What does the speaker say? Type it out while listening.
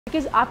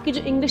Because आपकी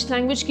जो English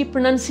language की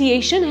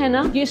प्रोनाउंसिएशन है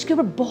ना, ये इसके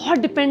ऊपर बहुत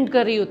डिपेंड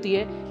कर रही होती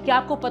है कि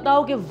आपको पता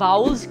हो कि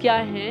वाउल्स क्या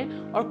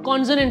हैं और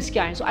कॉन्सोनेंट्स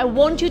क्या हैं. सो I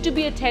want you to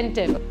be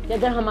attentive कि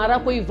अगर हमारा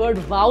कोई वर्ड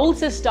वाउल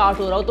से स्टार्ट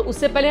हो रहा हो तो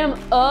उससे पहले हम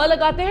अ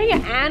लगाते हैं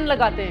या एन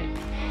लगाते हैं?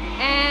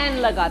 एन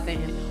लगाते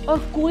हैं. और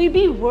कोई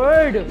भी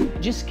वर्ड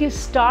जिसके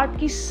स्टार्ट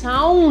की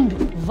साउंड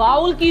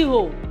वाउल की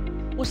हो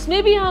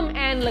उसमें भी हम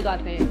एन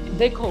लगाते हैं.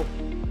 देखो,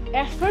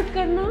 एफर्ट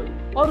करना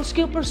और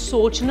उसके ऊपर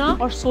सोचना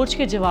और सोच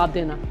के जवाब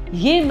देना,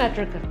 ये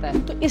मैटर करता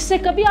है. तो इससे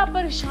कभी आप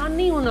परेशान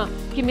नहीं होना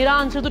कि मेरा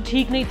आंसर तो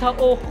ठीक नहीं था.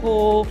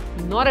 ओहो,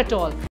 नॉट एट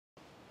ऑल.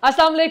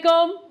 अस्सलाम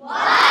वालेकुम.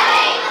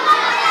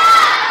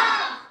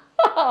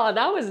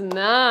 That was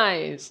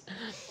nice.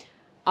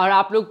 और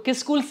आप लोग किस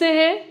स्कूल से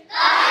हैं?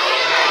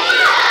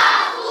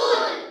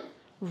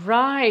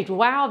 Right.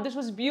 Wow, this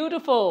was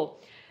beautiful.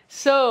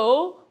 So,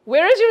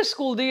 where is your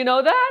school? Do you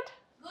know that?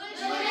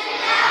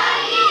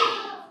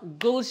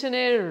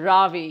 𝐒𝐮𝐬𝐬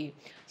Ravi.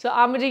 So,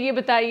 आप मुझे ये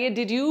बताइए,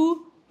 did you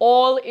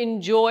all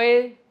enjoy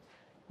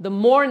the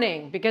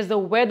morning because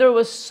the weather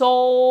was so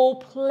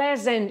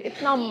pleasant?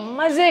 इतना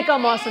मजे का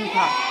मौसम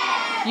था.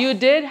 You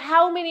did?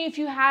 How many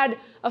of you had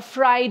a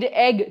fried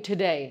egg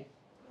today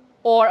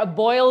or a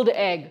boiled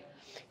egg?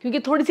 क्योंकि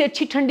थोड़ी सी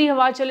अच्छी ठंडी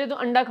हवा चले तो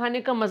अंडा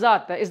खाने का मजा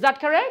आता है. Is that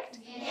correct?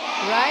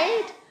 Yes.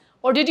 Right?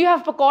 Or did you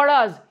have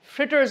pakoras,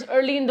 fritters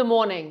early in the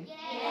morning?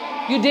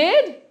 Yes. You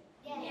did?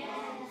 Yes.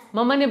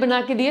 मम्मा ने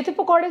बना के दिए थे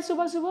पकोड़े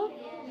सुबह सुबह?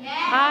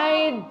 Yes.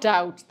 I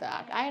doubt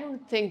that. I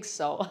don't think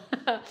so.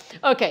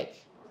 Okay.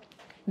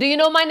 Do you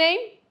know my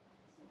name?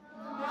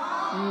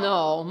 No.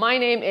 No. My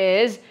name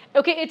is,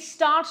 okay, it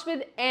starts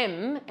with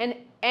M and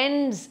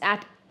ends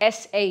at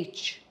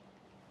SH.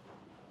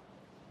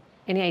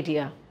 Any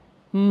idea?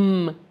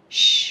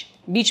 श.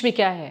 बीच में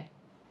क्या है?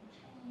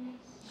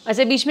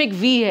 अच्छा, बीच में एक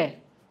V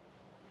है.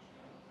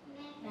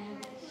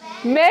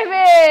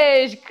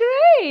 Mehvish.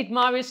 Great.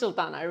 Mehvish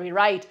Sultana.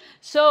 Right.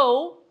 So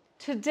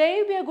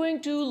today we are going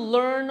to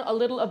learn a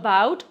little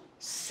about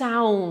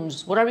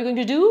sounds. What are we going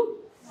to do?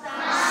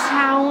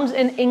 Sounds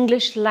in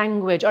English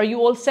language. Are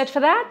you all set for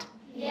that?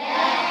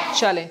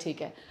 Yes. चलें,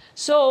 ठीक है.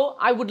 So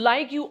I would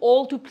like you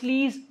all to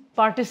please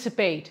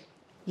participate.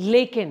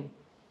 लेकिन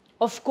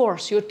of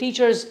course, your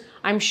teachers,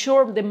 I'm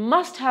sure they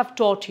must have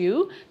taught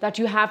you that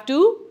you have to,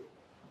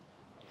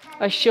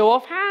 a show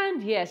of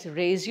hand. Yes,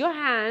 raise your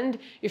hand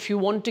if you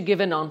want to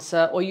give an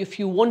answer or if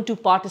you want to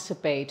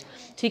participate.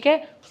 ठीक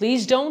है?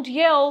 Please don't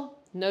yell.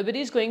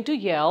 Nobody is going to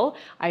yell.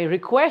 I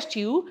request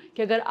you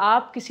कि अगर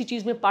आप किसी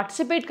चीज़ में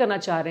participate करना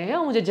चाह रहे हैं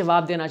और मुझे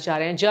जवाब देना चाह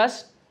रहे हैं,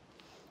 just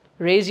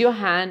raise your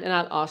hand and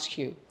I'll ask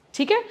you.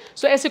 ठीक है?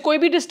 So ऐसे कोई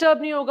भी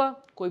disturb नहीं होगा,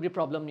 कोई भी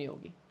problem नहीं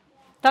होगी.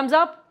 Thumbs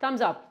up,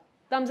 thumbs up,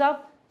 thumbs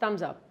up.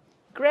 Thumbs up.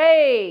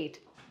 Great.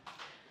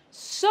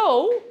 So,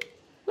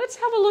 let's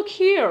have a look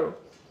here.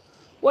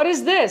 What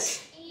is this?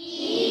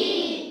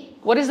 E.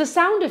 What is the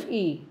sound of E?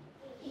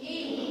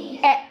 E.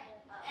 E.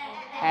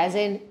 As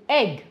in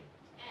egg.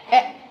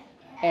 E.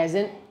 As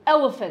in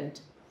elephant.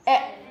 E.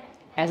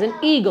 As in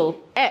eagle.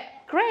 E.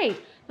 Great.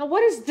 Now,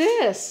 what is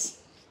this?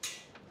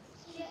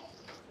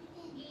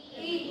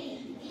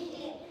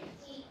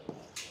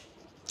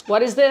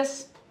 What is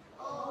this?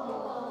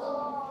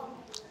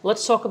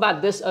 Let's talk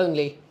about this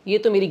only. ये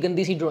तो मेरी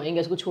गंदी सी drawing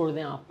है, इसको छोड़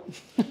दें आप.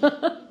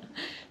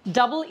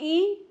 Double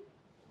E?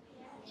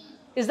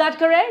 Is that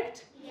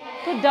correct?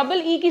 Yes. तो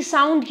double E की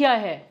sound क्या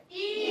है?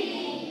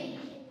 E.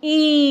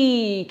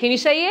 E. Can you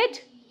say it?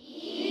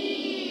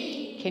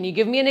 E. Can you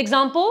give me an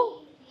example?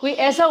 कोई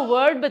ऐसा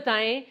word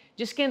बताएं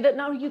जिसके अंदर,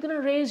 now you're gonna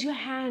raise your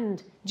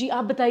hand. जी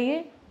आप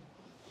बताइए.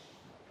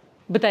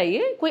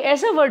 बताइए, कोई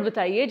ऐसा word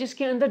बताइए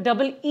जिसके अंदर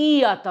double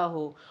E आता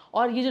हो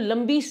और ये जो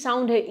लंबी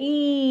sound है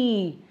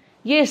E,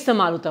 ये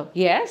इस्तेमाल होता है.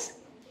 Yes?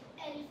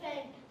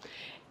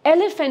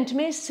 Elephant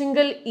में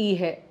single E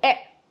है.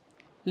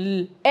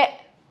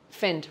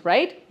 Elephant,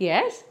 right?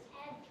 Yes?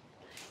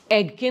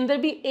 Egg के अंदर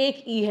भी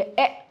एक E है.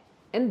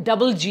 And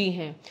double G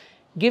है.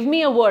 Give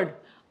me a word.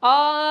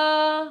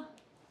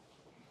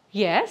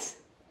 Yes?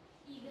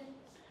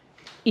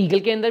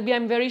 Eagle के अंदर भी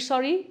I'm very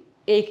sorry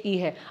एक E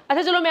है.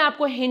 अच्छा चलो मैं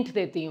आपको hint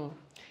देती हूँ.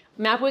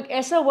 मैं आपको एक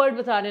ऐसा word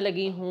बताने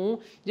लगी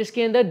हूँ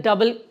जिसके अंदर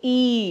double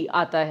E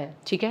आता है.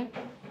 ठीक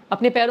है?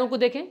 अपने पैरों को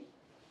देखें.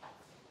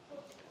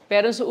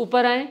 पैरों से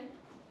ऊपर आए.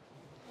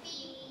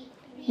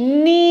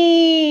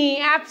 Knee.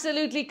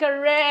 Absolutely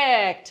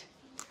correct.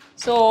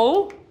 So,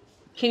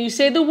 can you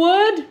say the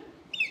word?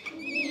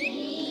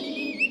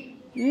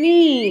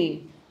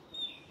 Knee.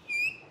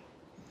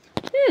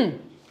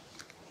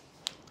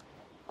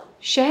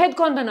 शहद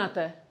कौन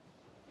बनाता है?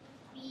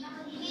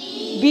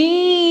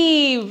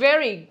 Bee.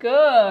 Very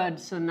good.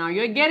 So now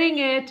you're getting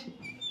it.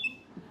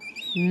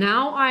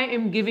 Now I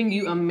am giving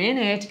you a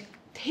minute.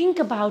 Think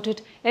about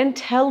it and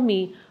tell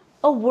me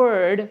a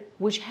word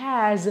which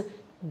has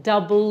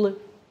double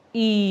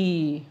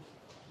E.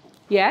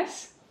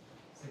 Yes?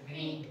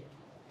 Screen.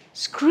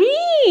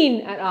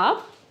 Screen. And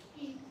up?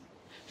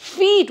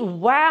 Feet.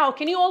 Wow.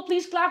 Can you all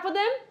please clap for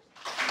them?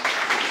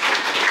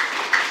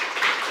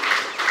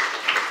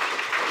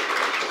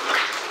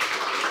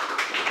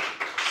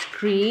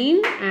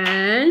 screen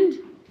and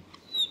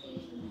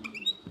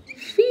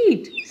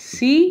feet.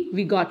 See,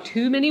 we got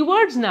too many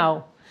words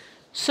now.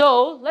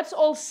 So let's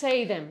all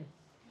say them.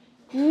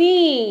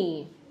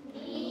 Knee,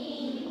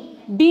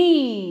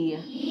 bee,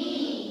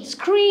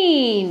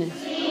 screen,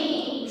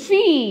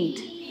 feet.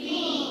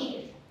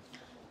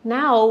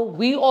 Now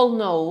we all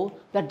know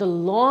that the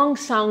long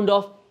sound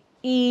of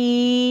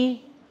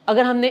E,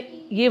 अगर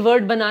हमने ये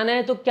word बनाना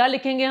है तो क्या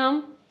लिखेंगे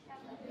हम?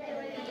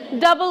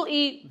 Double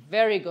E.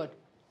 Very good.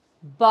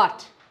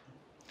 But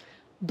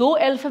दो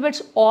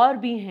alphabets और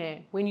भी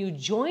हैं. When you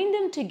join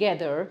them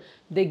together,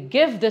 they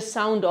give the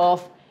sound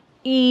of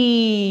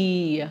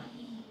E.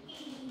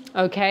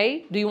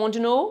 Okay, do you want to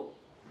know?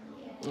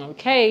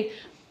 Okay.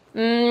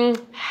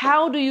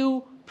 How do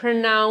you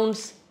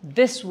pronounce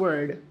this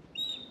word?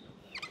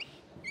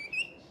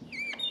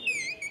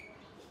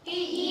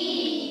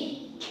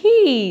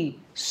 Key.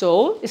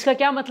 So, इसका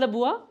क्या मतलब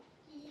हुआ?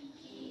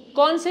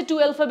 कौन से two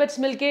alphabets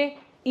मिलके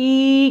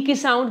E की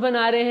sound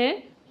बना रहे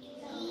हैं?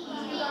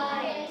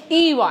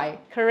 EY.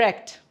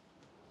 Correct.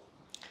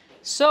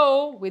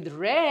 So, with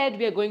red,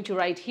 we are going to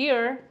write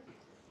here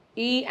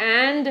E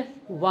and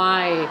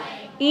Y.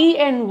 E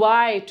and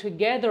Y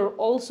together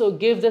also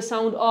give the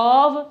sound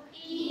of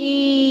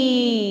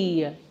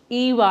E.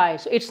 EY.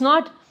 So, it's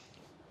not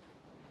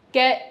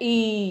Ke,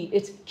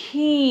 it's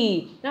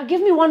key. Now,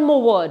 give me one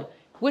more word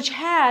which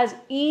has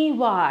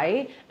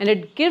EY and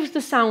it gives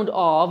the sound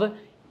of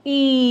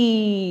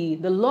E,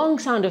 the long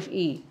sound of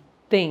E.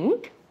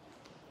 Think.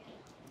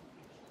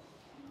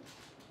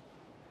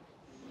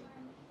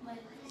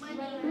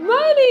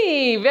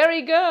 Money.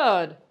 Very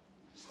good.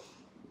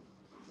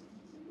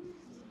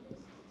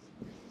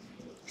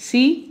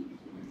 See?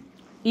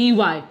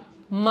 EY.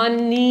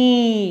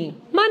 Money.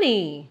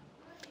 Money.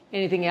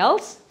 Anything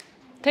else?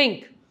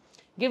 Think.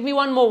 Give me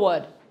one more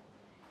word.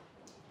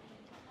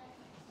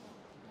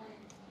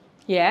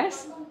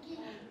 Yes?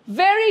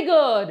 Very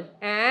good.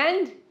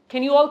 And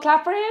can you all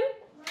clap for him?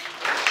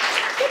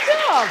 Good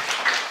job.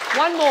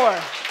 One more.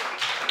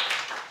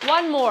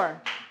 One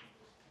more.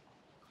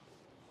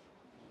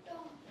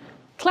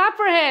 Clap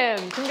for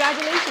him.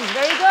 Congratulations.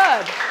 Very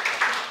good.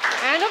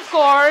 And of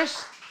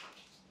course,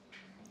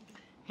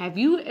 have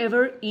you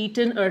ever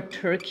eaten a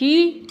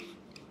turkey?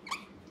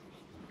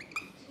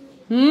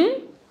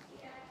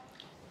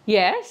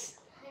 Yes?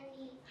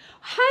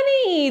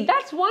 Honey.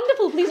 That's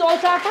wonderful. Please all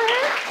clap for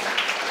him.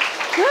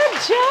 Good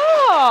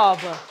job.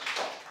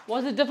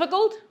 Was it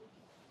difficult?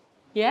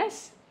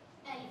 Yes?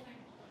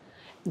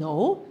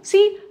 No.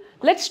 See,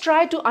 let's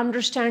try to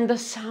understand the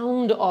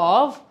sound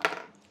of.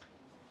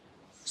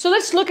 So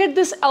let's look at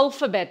this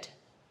alphabet.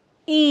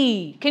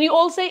 E. Can you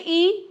all say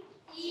E?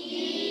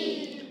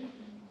 E.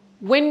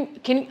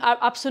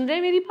 आप सुन रहे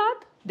हैं मेरी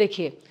बात?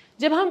 देखिए,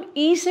 जब हम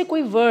E से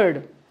कोई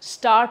word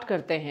start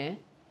करते हैं,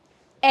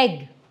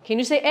 egg. Can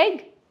you say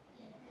egg?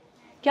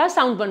 क्या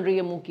sound बन रही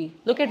है मुंह की?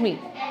 Look at me.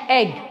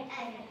 Egg.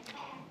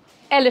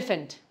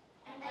 Elephant.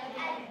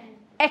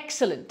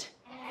 Excellent.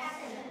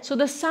 So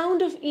the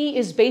sound of E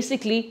is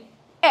basically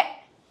E.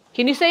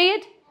 Can you say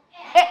it?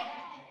 E.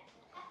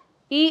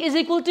 E is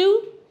equal to?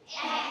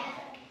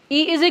 E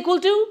is equal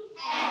to?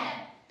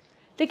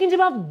 लेकिन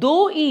जब आप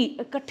दो E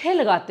इकट्ठे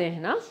लगाते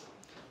हैं ना,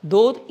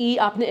 दो E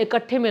आपने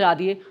इकट्ठे मिला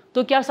दिए,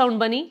 तो क्या साउंड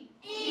बनी?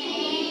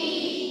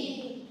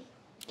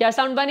 क्या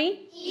साउंड बनी?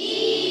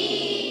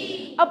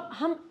 अब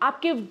हम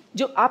आपके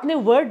जो आपने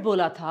वर्ड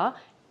बोला था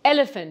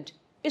एलिफेंट,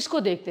 इसको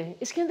देखते हैं.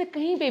 इसके अंदर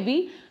कहीं पे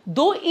भी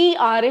दो ई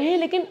आ रहे हैं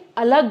लेकिन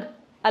अलग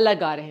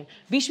अलग आ रहे हैं.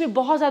 बीच में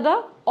बहुत ज़्यादा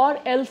और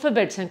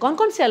अल्फ़ाबेट्स हैं. कौन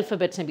कौन से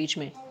अल्फ़ाबेट्स हैं बीच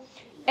में?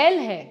 एल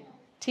है.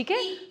 ठीक है.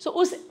 सो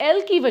उस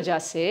एल की वजह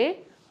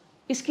से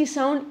इसकी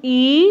साउंड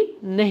ई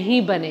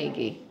नहीं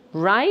बनेगी.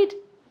 राइट.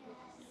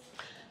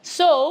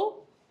 सो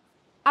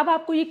अब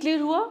आपको ये क्लियर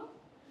हुआ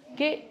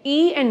कि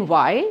ई एंड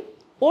वाई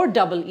और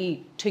double E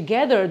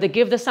together they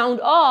give the sound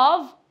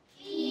of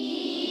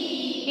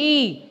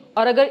ई.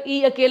 और अगर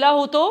ई अकेला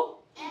हो तो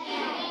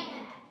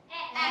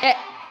ए.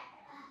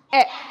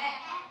 ए.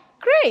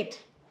 ग्रेट.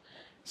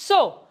 सो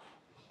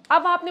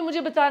अब आपने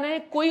मुझे बताना है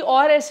कोई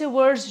और ऐसे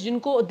वर्ड्स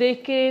जिनको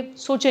देख के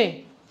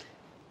सोचें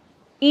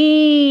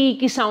ई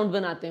की साउंड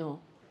बनाते हो.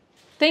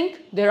 Think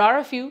there are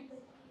a few.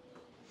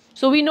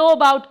 So we know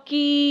about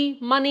key,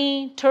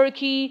 money,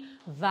 turkey,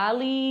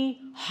 valley,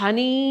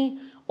 honey.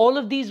 All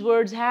of these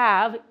words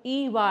have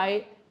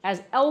EY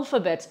as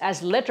alphabets,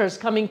 as letters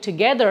coming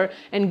together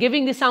and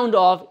giving the sound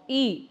of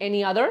E.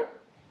 Any other?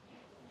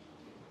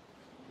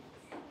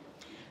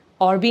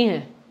 और भी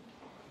हैं?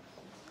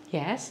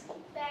 Yes?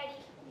 Berry.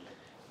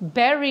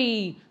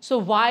 Berry. So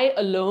Y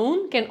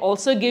alone can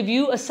also give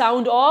you a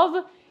sound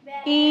of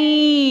berry.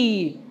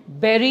 E.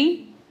 Berry.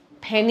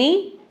 Penny.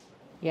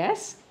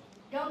 Yes?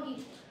 Donkey.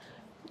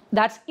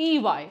 That's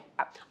EY.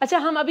 अच्छा,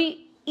 हम अभी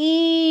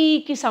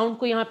E की sound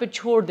को यहाँ पे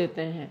छोड़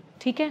देते हैं.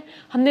 ठीक है.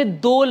 हमने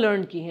दो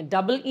लर्न की हैं,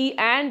 double E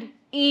and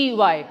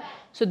EY.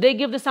 So they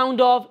give the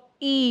sound of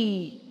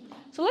E.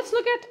 So let's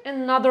look at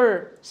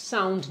another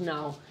sound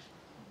now.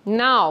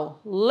 Now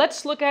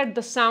let's look at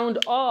the sound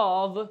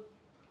of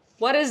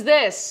What is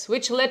this?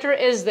 Which letter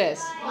is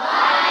this?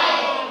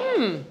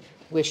 Y.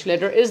 Which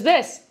letter is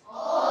this?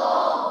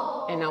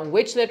 O. And now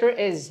which letter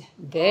is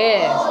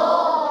this?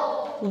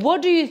 O.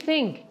 What do you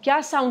think?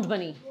 Kya sound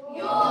bani?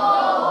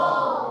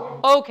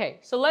 Yo. Okay,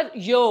 so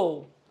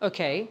yo.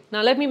 Okay,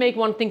 now let me make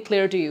one thing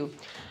clear to you.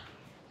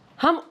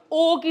 हम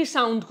O की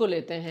sound को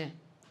लेते हैं,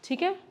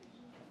 ठीक है?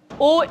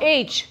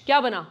 OH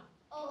क्या बना?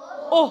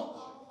 O.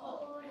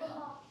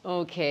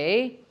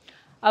 Okay.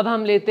 अब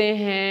हम लेते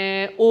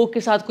हैं O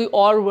के साथ कोई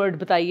और word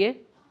बताइए.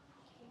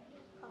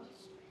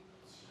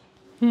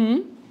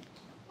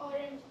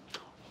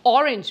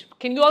 Orange.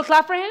 Can you all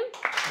clap for him?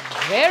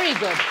 Very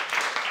good.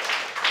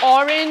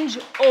 Orange.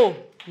 O.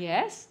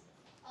 Yes.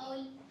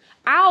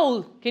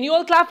 Owl. Can you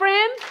all clap for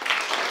him?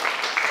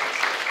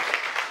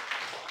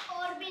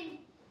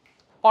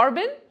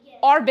 Orbin? Yes.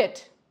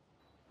 Orbit.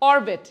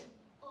 Orbit.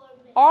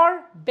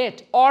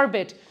 Orbit.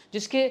 Orbit.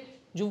 जिसके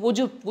वो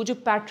जो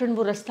पैटर्न,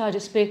 वो रास्ता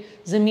जिसपे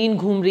ज़मीन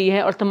घूम रही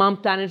है और तमाम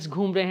planets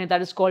घूम रहे हैं,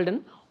 that is called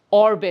an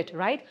orbit,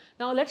 right?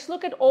 Now let's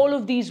look at all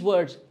of these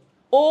words.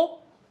 O,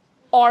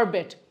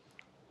 orbit.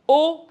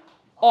 O,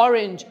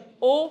 orange.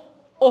 O,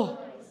 oh.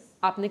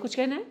 आपने कुछ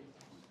कहना है?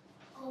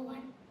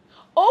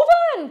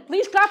 Oven.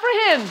 Please clap for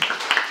him.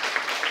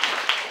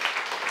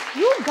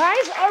 You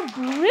guys are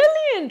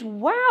brilliant.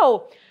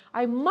 Wow.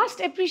 I must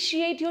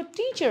appreciate your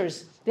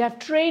teachers. They have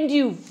trained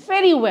you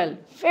very well.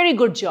 Very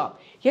good job.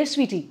 Yes,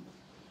 sweetie.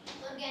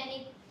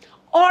 Organic.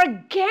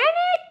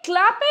 Organic.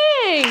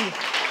 Clapping.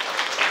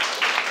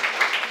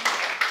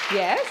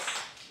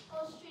 Yes.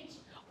 Ostrich.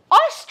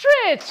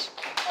 Ostrich.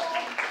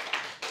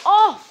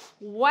 Off.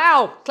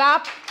 Wow.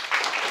 Clap.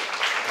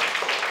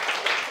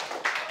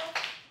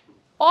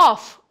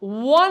 Off.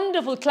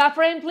 Wonderful. Clap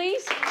for him,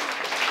 please.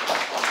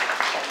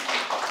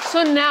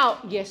 So now,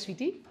 yes,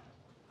 sweetie.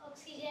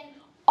 Oxygen.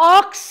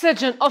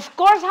 Oxygen. Of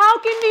course, how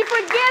can we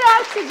forget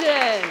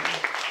oxygen?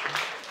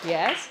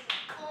 Yes.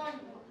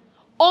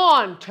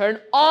 On. Turn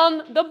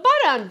on the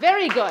button.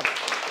 Very good.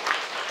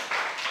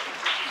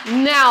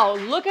 Now,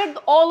 look at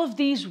all of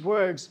these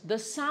words. The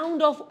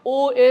sound of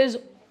O is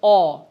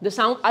aw. The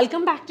sound, I'll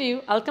come back to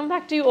you. I'll come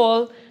back to you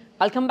all.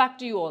 I'll come back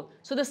to you all.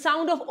 So the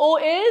sound of O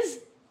is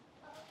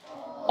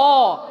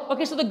aw.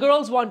 Okay, so the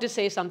girls want to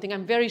say something.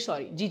 I'm very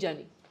sorry.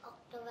 Jijani.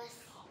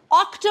 Octopus.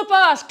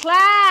 Octopus.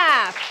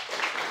 Clap.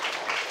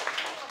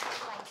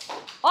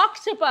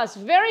 Octopus.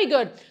 Very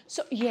good.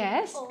 So,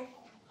 yes.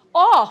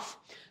 Off.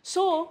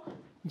 So,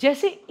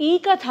 जैसे E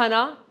का था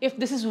ना, if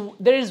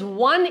there is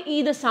one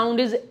E, the sound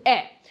is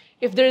E.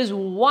 If there is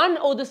one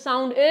O, the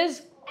sound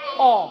is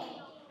O.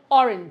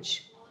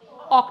 Orange,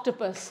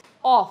 octopus,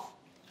 off,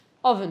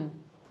 oven,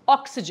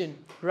 oxygen,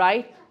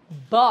 right?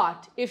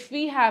 But if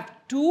we have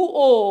two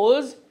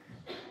O's,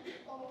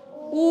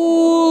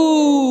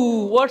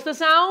 ooh, what's the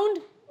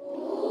sound?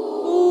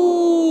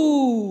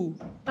 Ooh.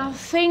 Now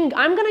think,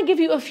 I'm going to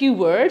give you a few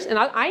words, and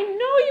I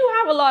know you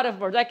have a lot of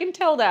words, I can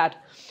tell that.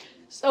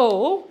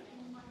 So,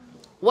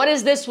 what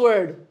is this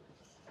word?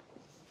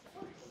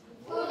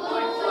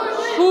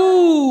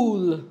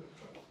 Fool.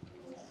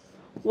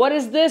 What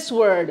is this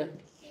word?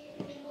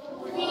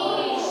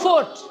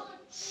 Foot.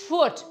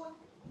 Foot.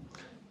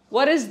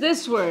 What is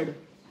this word?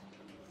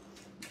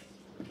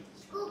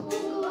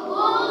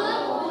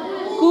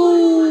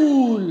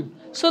 Cool.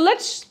 So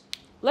let's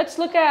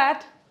look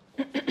at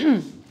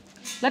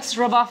let's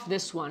rub off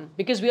this one,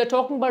 because we are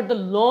talking about the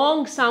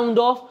long sound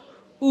of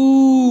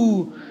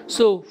ooh.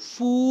 So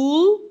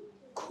fool,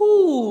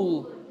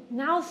 cool.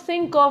 Now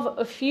think of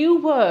a few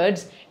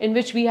words in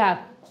which we have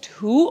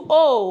two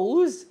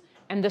O's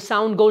and the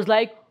sound goes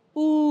like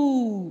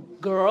ooh.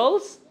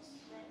 Girls?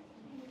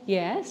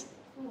 Yes?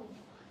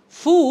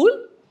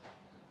 Fool?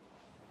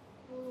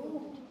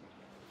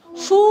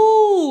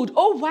 Food.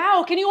 Oh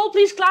wow, can you all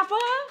please clap for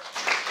her?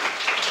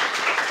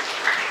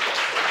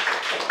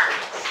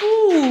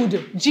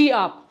 Food. G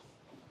up.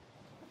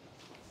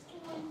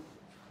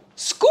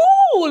 School.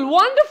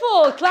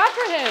 Wonderful. Clap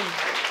for him.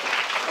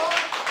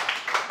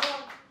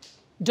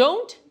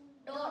 Don't?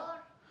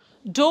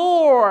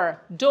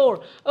 Door.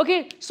 Door.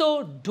 Okay,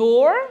 so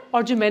door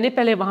और जो मैंने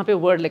पहले वहाँ पे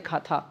word लिखा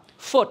था,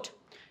 foot.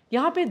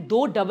 यहाँ पे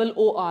दो double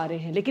O आ रहे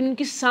हैं, लेकिन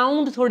इनकी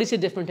sound थोड़ी सी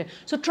different है.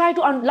 So try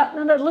to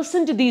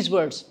listen to these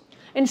words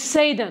and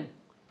say them.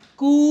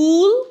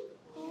 Cool.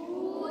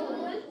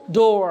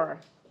 Door.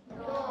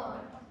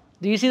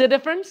 Do you see the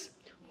difference?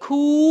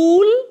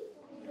 Cool.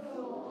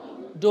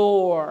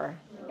 Door.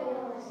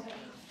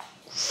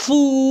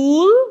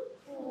 Fool.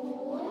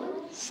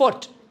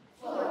 Foot.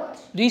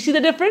 Do you see the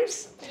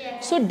difference?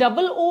 Yes. So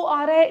double O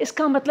आ रहा है,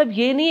 इसका मतलब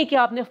ये नहीं है कि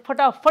आपने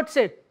फटाफट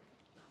से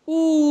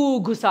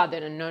घुसा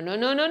देना. No, no,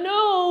 no, no,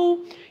 no.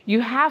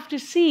 You have to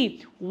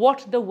see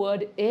what the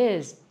word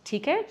is.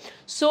 ठीक है?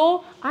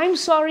 So I'm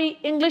sorry,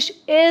 English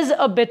is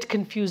a bit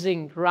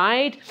confusing,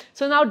 right?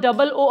 So now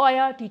double O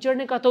आया, teacher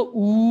ने कहा तो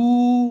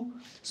ooh.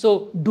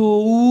 So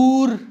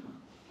door.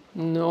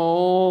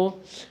 No.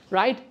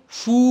 Right?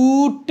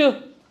 Foot.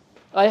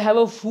 I have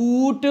a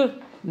foot.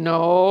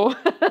 No.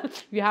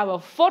 You have a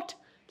foot.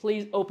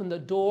 Please open the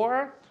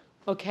door.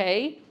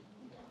 Okay.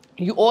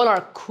 You all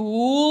are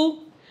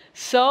cool.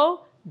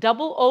 So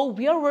double O,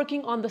 we are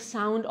working on the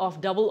sound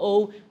of double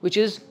O, which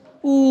is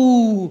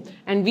ooh.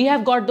 And we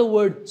have got the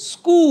word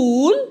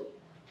school.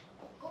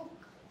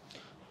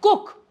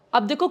 Cook.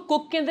 अब देखो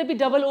cook के अंदर भी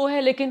double O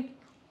है, लेकिन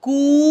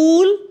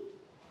cool,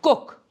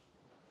 cook.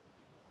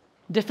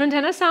 Different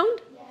है ना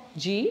sound?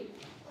 जी.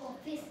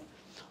 Office.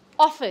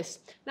 Office.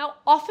 Now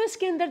office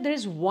के अंदर there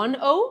is one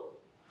O,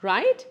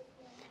 right?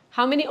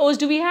 How many O's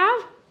do we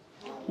have?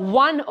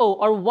 One O.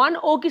 और one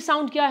O की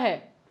sound क्या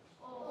है?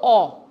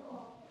 O.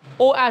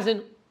 O as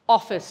in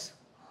office,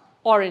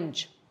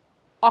 orange,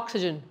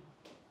 oxygen,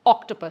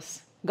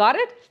 octopus. Got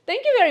it?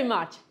 Thank you very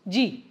much.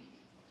 G.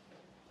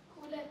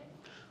 Cooler.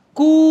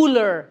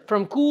 Cooler.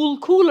 From cool,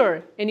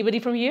 cooler. Anybody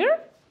from here?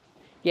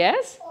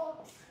 Yes?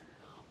 Ox.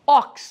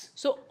 Ox.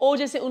 So O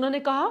जैसे उन्होंने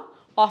कहा,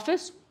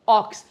 office,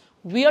 ox.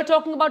 We are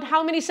talking about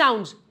how many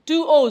sounds?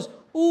 Two O's.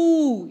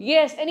 Ooh.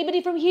 Yes.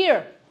 Anybody from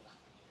here?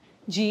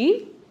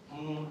 G.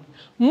 Moon.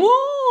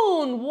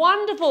 Moon.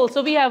 Wonderful.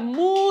 So we have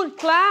moon,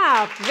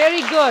 clap.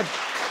 Very good.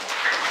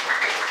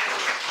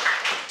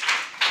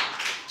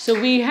 So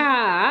we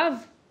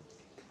have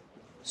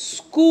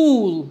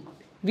school.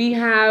 We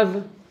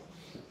have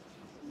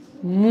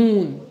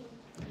moon.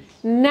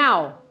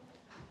 Now,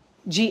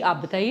 जी आप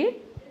बताइए.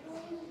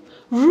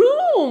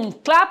 Room.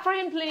 Clap for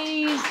him,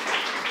 please.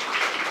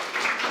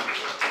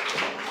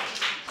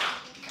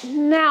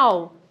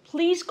 Now,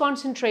 please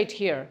concentrate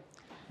here.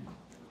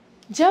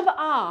 जब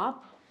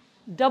आप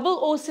double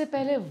O से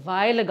पहले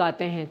Y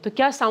लगाते हैं तो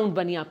क्या साउंड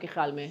बनी आपके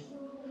ख्याल में?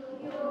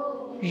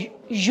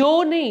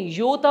 यो नहीं,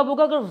 यो तब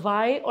होगा अगर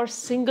वाई और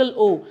single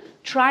O.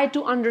 Try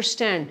to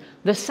understand.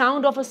 The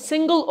sound of a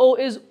single O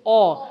is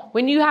O.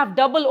 When you have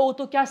double O,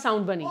 तो क्या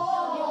sound बनी?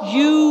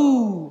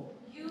 You.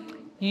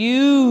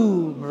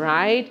 You,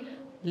 right?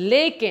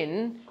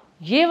 लेकिन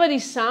ये वाली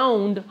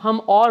sound हम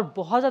और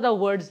बहुत ज़्यादा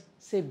words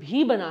से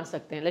भी बना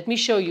सकते हैं. Let me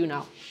show you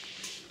now.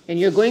 And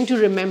you're going to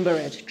remember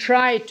it.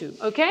 Try to,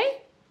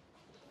 okay?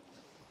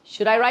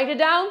 Should I write it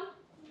down?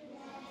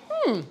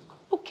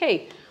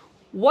 Okay.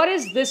 What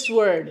is this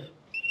word?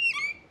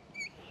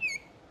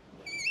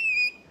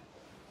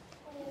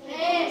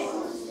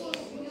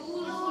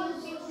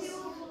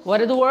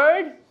 What is the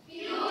word?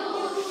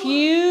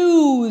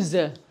 Fuse.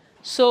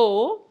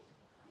 So,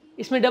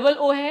 इसमें double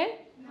O है?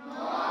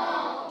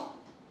 No.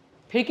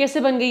 फिर कैसे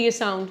बन गई ये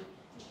sound?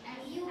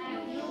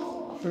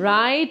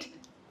 Right?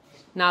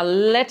 Now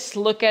let's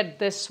look at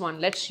this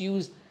one. Let's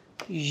use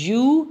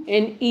U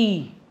and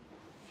E.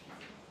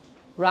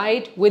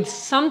 Right? With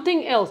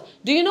something else.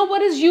 Do you know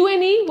what is U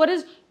and E? What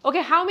is,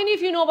 okay, how many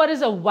of you know what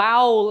is a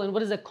vowel and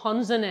what is a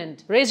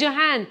consonant? Raise your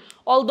hand.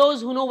 All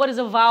those who know what is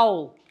a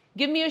vowel.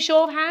 Give me a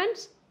show of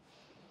hands.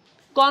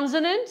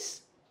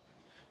 Consonants.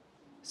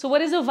 So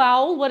what is a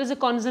vowel? What is a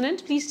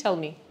consonant? Please tell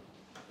me.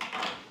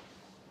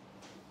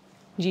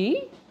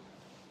 जी?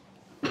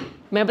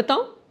 मैं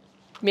बताऊं?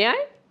 May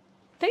I?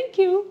 Thank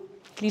you.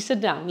 Please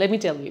sit down. Let me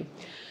tell you.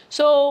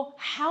 So,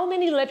 how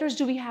many letters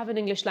do we have in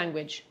English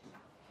language?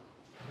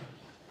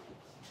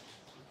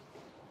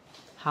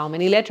 How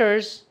many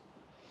letters?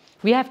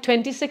 We have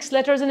 26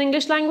 letters in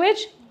English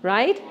language,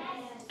 right?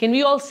 Yes. Can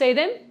we all say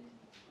them?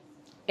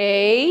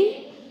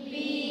 A,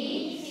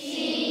 B, C,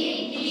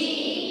 D,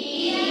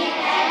 E,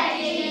 F,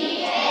 G,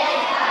 H,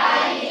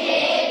 I, J,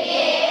 K,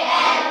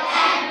 L,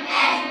 M,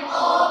 N,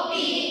 O, P,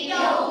 Q,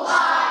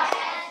 R,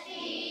 S, T,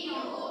 U,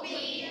 V,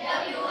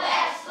 W,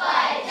 X,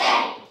 Y, Z.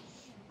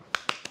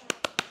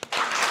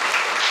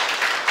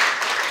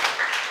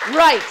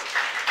 Right.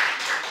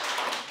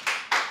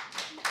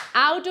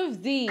 Out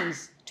of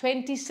these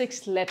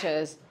 26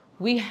 letters,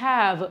 we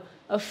have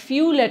a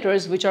few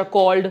letters which are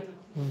called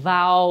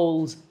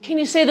vowels. Can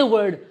you say the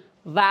word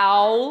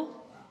vowel?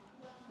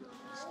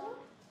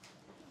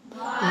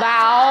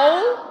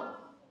 Vowel?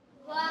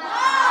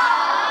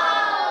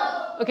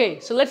 Okay,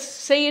 so let's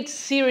say it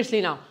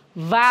seriously now.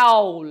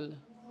 Vowel.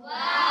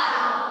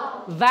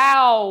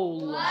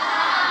 Vowel.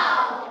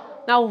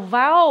 Now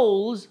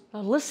vowels,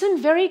 now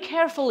listen very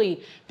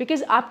carefully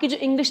because आपकी जो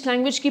English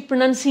language की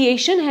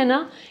pronunciation है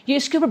ना, ये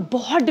इसके ऊपर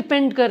बहुत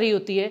depend कर रही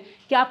होती है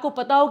कि आपको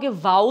पता हो कि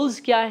vowels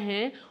क्या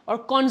हैं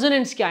और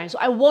consonants क्या हैं. So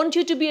I want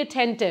you to be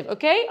attentive,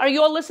 okay? Are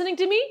you all listening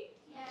to me?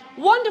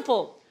 Yeah.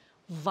 Wonderful.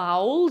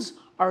 Vowels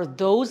are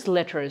those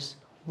letters.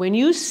 When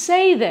you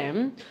say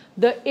them,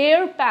 the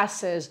air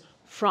passes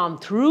from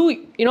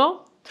through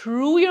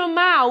your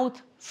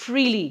mouth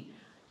freely.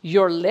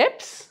 Your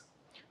lips,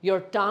 your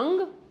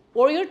tongue,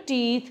 or your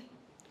teeth,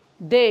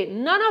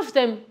 none of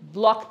them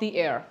block the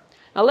air.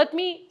 Now let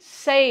me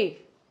say,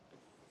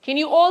 can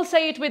you all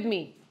say it with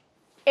me?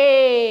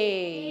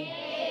 A.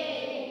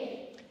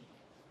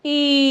 E.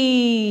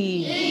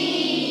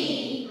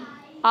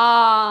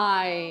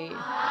 I.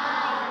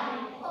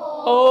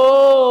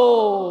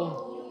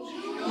 O.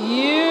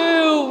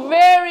 U.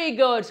 Very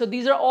good. So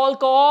these are all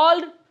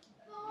called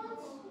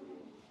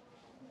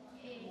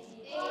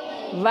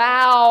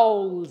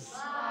vowels.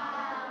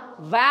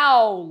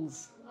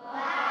 Vowels.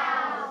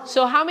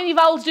 So how many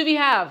vowels do we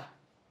have?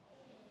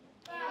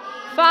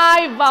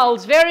 5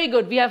 vowels. Very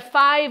good. We have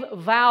 5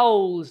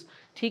 vowels.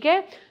 ठीक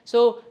है? So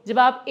जब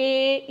आप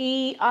A,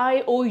 E,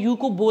 I, O, U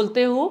को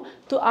बोलते हो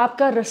तो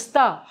आपका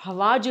रास्ता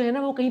हवा जो है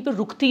ना वो कहीं पर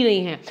रुकती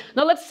नहीं है.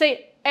 Now let's say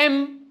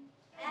M.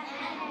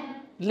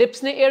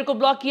 Lips ने air को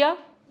block किया.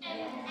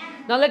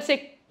 Now let's say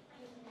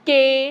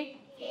K.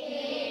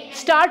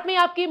 Start में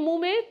आपके मुंह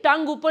में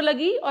टंग ऊपर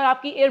लगी और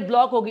आपकी air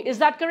block होगी. Is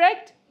that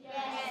correct? Yes.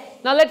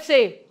 Now let's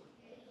say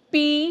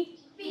P.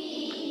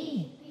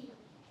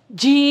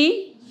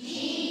 G.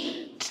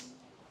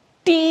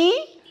 T.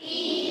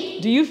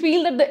 Do you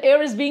feel that the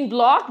air is being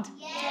blocked?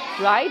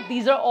 Yes. Right?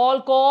 These are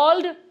all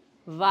called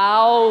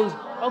vowels.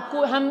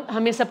 और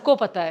हमें सबको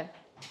पता है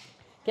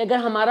कि अगर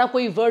हमारा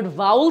कोई वर्ड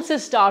वाउल से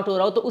स्टार्ट हो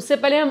रहा हो तो उससे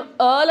पहले हम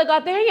अ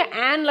लगाते हैं या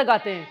एन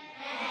लगाते हैं?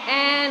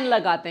 एन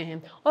लगाते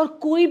हैं. और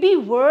कोई भी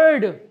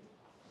वर्ड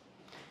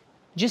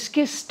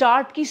जिसके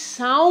स्टार्ट की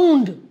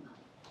साउंड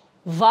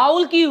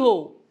वाउल की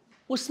हो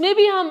उसमें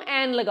भी हम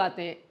एन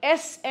लगाते हैं.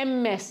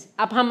 SMS.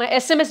 अब हम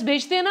SMS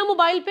भेजते हैं ना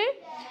मोबाइल पे.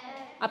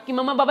 आपकी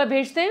मम्मा पापा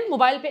भेजते हैं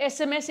मोबाइल पे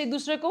SMS एक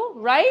दूसरे को.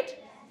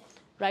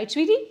 राइट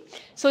स्वीटी.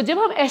 सो जब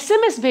हम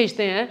SMS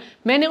भेजते हैं,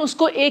 मैंने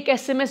उसको एक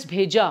SMS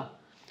भेजा.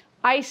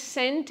 I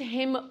sent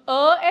him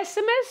a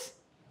SMS.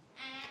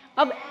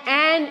 अब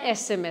an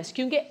SMS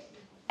क्योंकि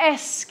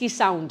S की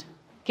sound.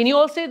 Can you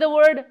all say the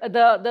word,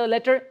 the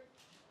letter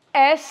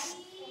S?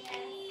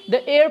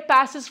 The air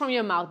passes from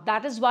your mouth.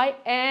 That is why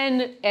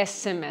an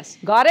SMS.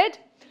 Got it?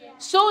 Yeah.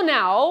 So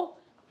now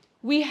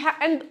we have,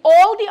 and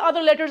all the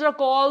other letters are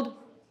called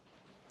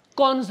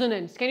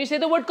consonants. Can you say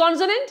the word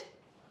consonant?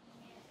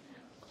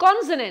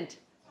 Consonant.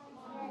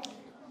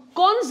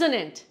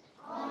 Consonant.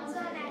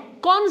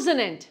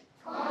 Consonant.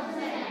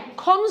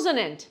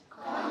 Consonant.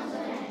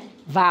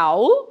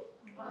 Vowel.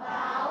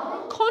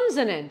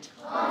 Consonant.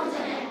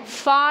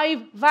 5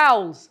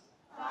 vowels.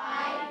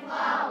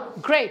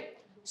 Great.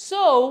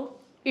 So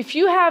if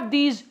you have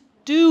these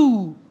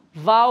 2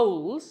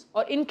 vowels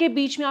और इनके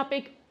बीच में आप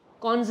एक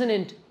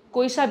consonant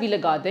कोई सा भी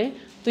लगा दें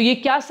तो ये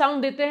क्या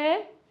sound देते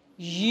हैं?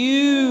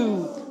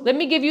 U. Let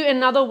me give you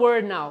another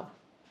word now.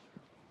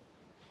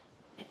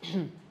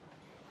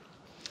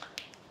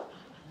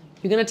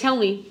 You're going to tell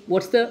me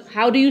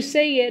how do you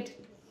say it?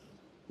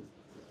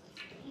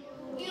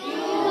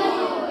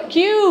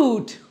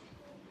 Cute.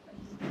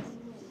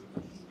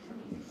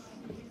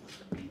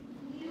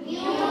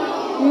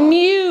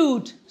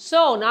 Mute.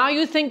 So now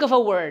you think of a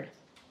word.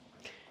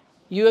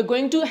 You are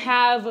going to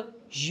have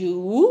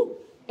U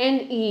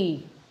and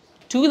E.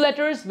 2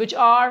 letters which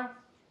are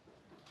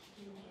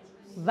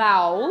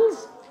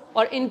vowels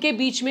और इनके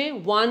बीच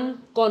में 1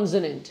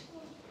 consonant.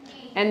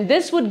 And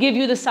this would give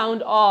you the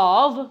sound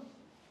of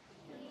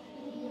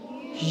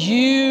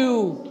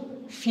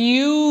U.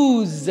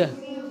 Fuse.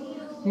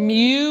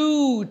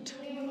 Mute.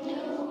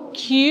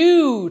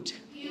 Cute.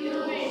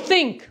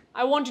 Think.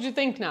 I want you to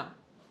think now.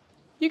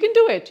 You can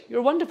do it.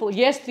 You're wonderful.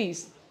 Yes,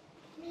 please.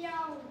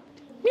 Meow.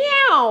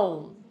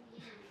 Meow.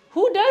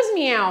 Who does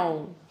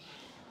meow?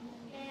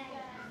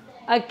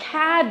 A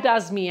cat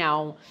does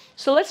meow.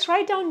 So let's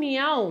write down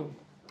meow.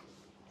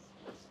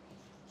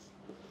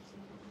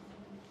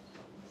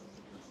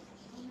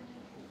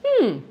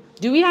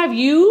 Do we have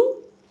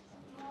you?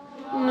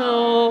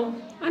 No.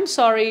 I'm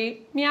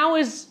sorry. Meow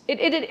is,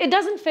 it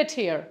doesn't fit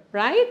here,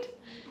 right?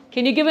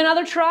 Can you give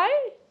another try?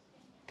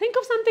 Think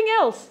of something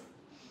else.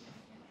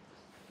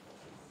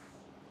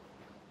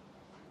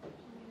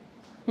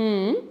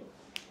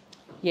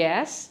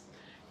 Yes.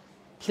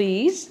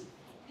 Please.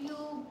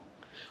 You.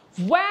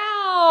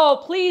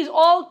 Wow. Please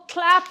all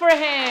clap for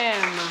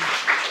him.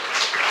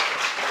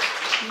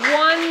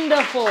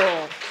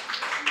 Wonderful.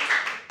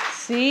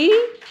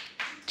 See?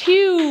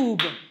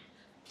 Tube.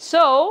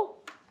 So,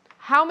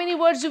 how many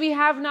words do we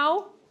have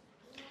now?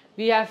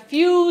 We have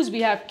fuse,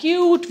 we have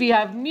cute, we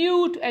have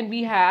mute, and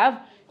we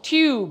have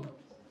tube.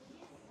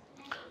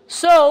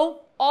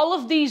 So, all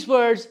of these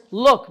words,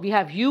 look, we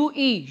have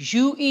UE,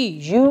 UE,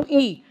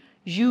 UE,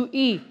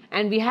 UE,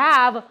 and we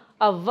have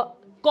a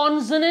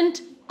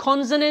consonant,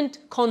 consonant,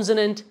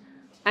 consonant,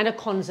 and a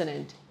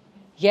consonant.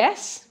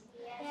 Yes?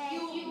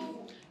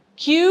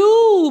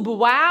 Cube.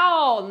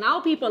 Wow. Now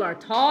people are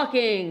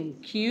talking.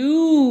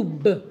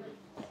 Cube.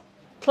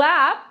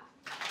 Clap.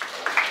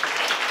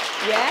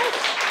 Yes.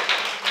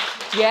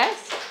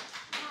 Yes.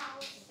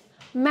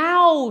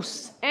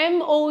 Mouse.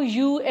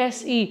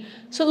 M-O-U-S-E.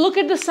 So look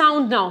at the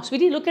sound now.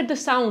 Sweetie, look at the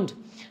sound.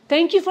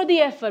 Thank you for the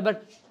effort.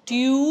 But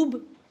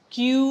tube,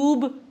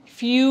 cube,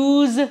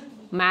 fuse,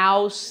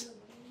 mouse,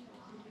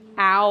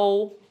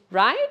 ow.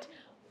 Right?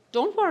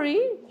 Don't worry.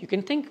 You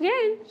can think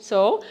again.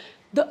 So,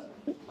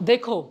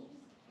 देखो.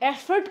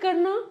 Effort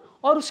करना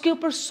और उसके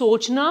ऊपर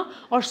सोचना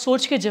और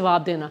सोच के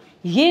जवाब देना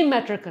ये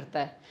मैटर करता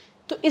है.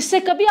 तो इससे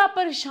कभी आप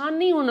परेशान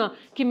नहीं होना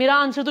कि मेरा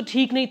आंसर तो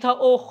ठीक नहीं था.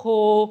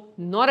 ओहो,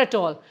 नॉट एट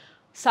ऑल.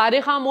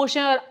 सारे खामोश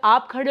हैं और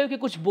आप खड़े हो कि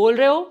कुछ बोल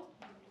रहे हो.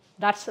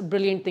 That's a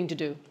brilliant thing to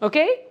do.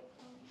 Okay,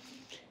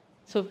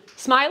 so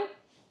smile.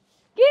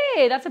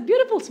 ये that's a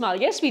beautiful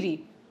smile. Yes Sweety,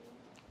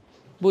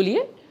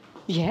 बोलिए.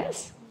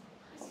 Yes.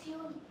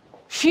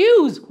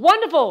 Fuse.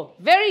 Wonderful.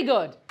 Very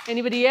good.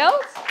 Anybody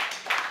else?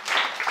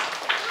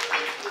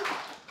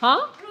 Huh?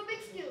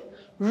 Rubik's Cube.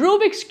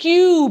 Rubik's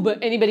Cube.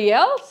 Anybody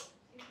else?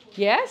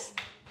 Yes?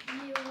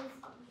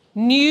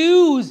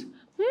 News.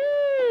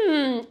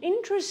 News.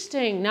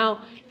 Interesting. Now,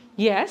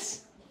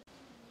 yes?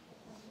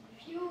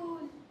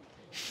 Fuel.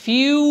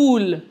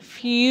 Fuel.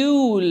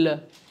 Fuel.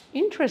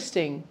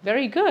 Interesting.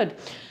 Very good.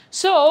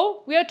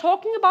 So, we are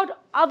talking about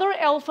other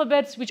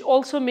alphabets which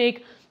also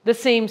make the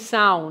same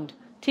sound.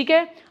 ठीक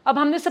है? अब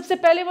हमने सबसे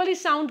पहले वाली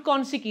sound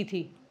कौन सी की थी?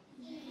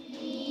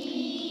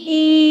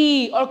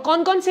 ई. और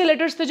कौन कौन से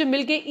लेटर्स थे जो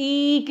मिलके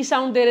ई की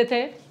साउंड दे रहे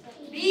थे?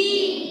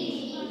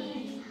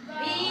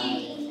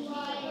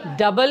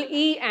 Double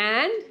E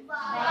and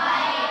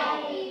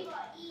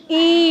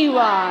E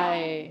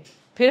Y.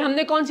 फिर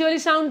हमने कौन सी वाली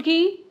साउंड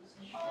की?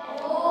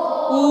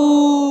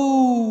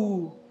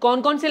 ऊ.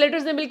 कौन कौन से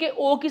लेटर्स ने मिलके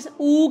ओ की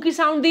ऊ की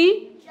साउंड दी?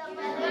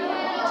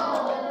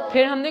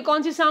 फिर हमने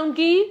कौन सी साउंड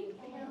की?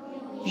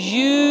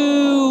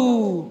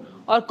 यू.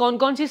 और कौन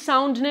कौन सी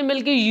साउंड ने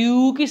मिलके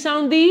यू की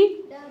sound the?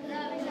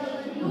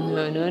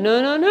 No no no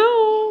no no.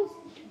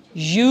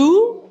 You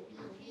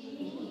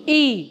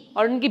ई.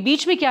 और उनके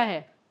बीच में क्या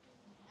है?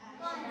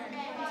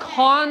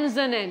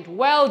 Consonant.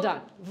 Well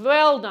done.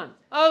 Well done.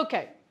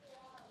 Okay.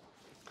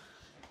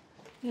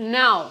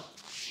 Now,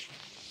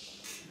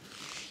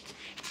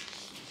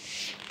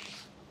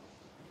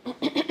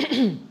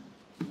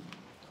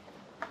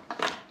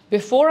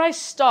 before I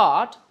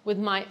start with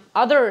my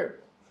other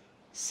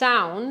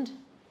sound,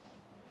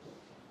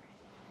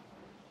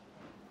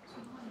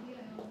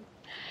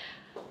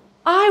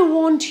 I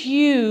want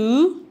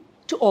you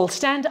to all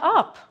stand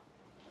up.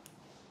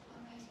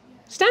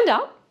 Stand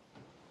up.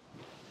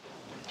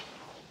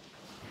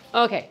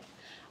 Okay.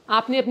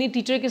 आपने अपनी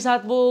teacher के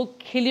साथ वो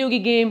खेली होगी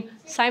game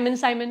Simon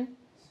Simon.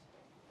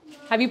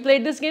 Have you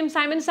played this game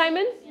Simon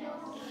Simon?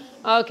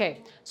 Okay.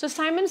 So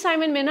Simon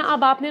Simon में ना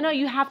अब आपने ना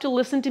you have to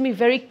listen to me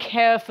very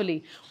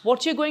carefully.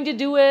 What you're going to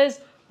do is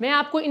मैं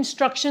आपको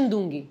इंस्ट्रक्शन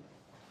दूंगी.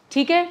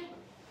 ठीक है?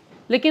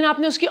 लेकिन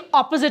आपने उसके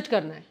ऑपोजिट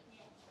करना है.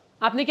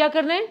 आपने क्या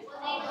करना है?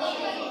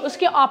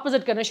 उसके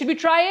ऑपोजिट करना है. Should we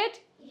try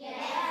it? Yes.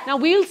 Now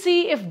we'll see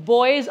if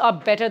boys are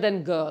better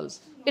than girls.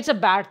 It's a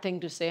bad thing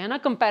to say, है ना?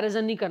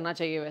 Comparison नहीं करना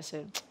चाहिए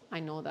वैसे. I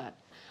know that.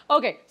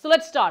 Okay, so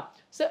let's start.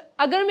 So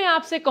अगर मैं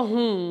आपसे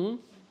कहूँ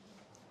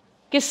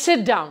कि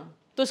sit down,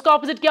 तो इसका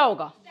opposite क्या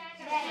होगा?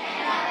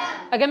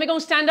 अगर मैं कहूँ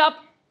stand up,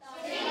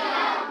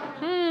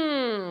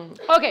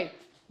 okay,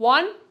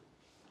 1,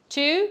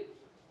 2,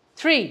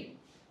 3,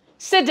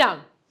 sit down.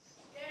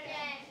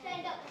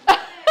 Stand up.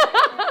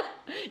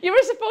 You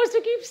were supposed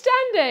to keep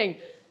standing.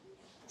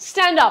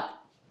 Stand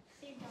up.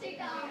 Sit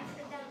down.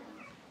 Sit down.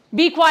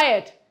 Be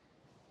quiet.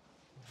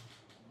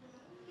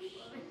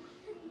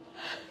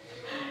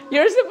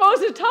 You're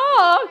supposed to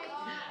talk.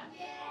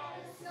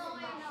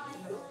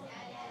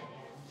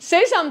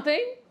 Say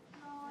something.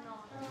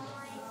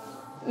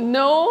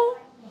 No.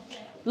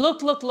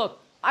 Look, look, look.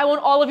 I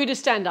want all of you to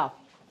stand up.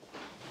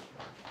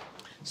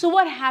 So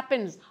what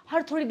happens?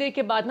 हर थोड़ी देर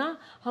के बाद ना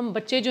हम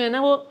बच्चे जो है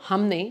ना वो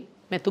हम नहीं,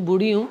 मैं तो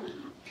बूढ़ी हूँ,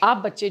 आप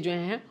बच्चे जो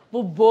हैं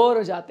वो बोर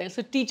हो जाते हैं.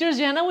 So टीचर्स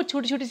जो है ना वो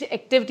छोटी छोटी सी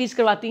एक्टिविटीज़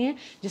करवाती हैं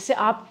जिससे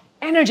आप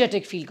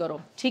एनर्जेटिक फील करो.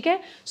 ठीक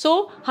है?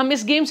 सो हम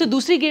इस गेम से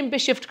दूसरी गेम पे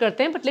शिफ्ट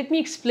करते हैं. But let me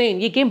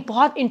explain. ये गेम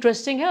बहुत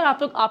इंटरेस्टिंग है और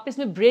आप लोग आप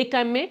इसमें ब्रेक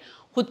टाइम में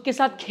खुद के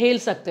साथ खेल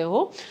सकते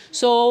हो.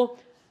 सो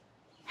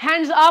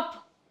हैंड्स अप.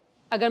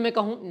 अगर मैं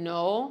कहूँ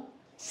no,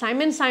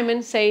 Simon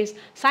Simon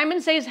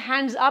says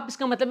hands up.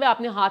 इसका मतलब है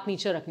आपने हाथ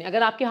नीचे रखने.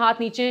 अगर आपके हाथ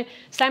नीचे,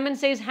 Simon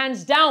says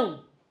hands down.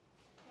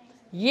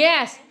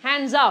 Yes,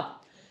 hands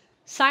up.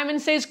 Simon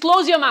says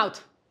close your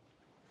mouth.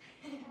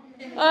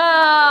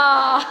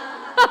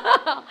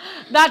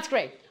 That's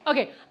great.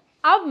 Okay.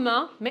 अब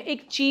मैं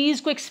एक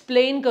चीज़ को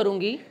एक्सप्लेन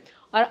करूंगी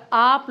और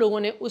आप लोगों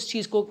ने उस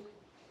चीज़ को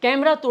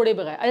कैमरा तोड़े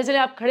बगैर, जैसे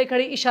आप खड़े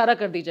खड़े इशारा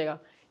कर दीजिएगा,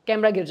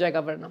 कैमरा गिर जाएगा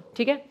वरना.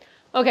 ठीक है?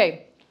 ओके.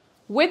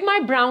 विद माई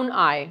ब्राउन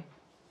आई.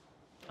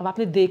 अब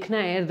आपने देखना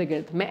है इर्द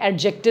गिर्द. मैं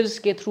एडजेक्टिव्स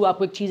के थ्रू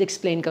आपको एक चीज़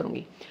एक्सप्लेन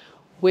करूंगी.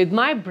 With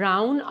my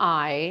brown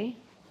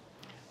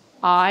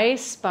I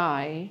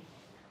spy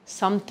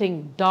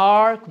something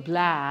dark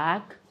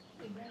black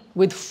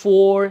with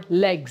 4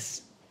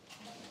 legs.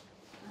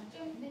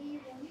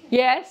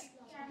 Yes?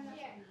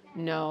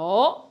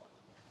 No.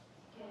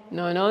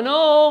 No, no,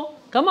 no.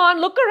 Come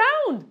on, look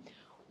around.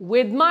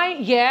 With my,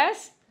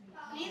 yes?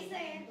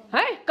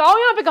 Hey, Cow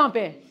यहाँ पे कहाँ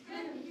पे?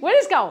 Where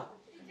is Cow?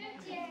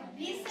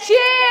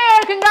 Cheer!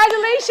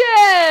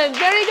 Congratulations!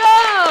 Very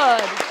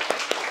good.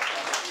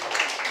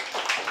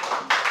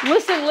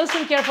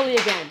 Listen carefully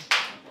again.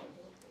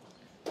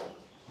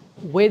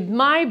 With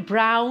my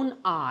brown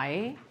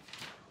eye,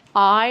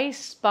 I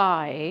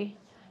spy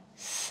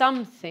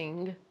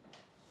something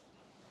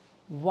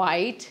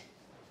white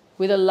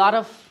with a lot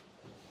of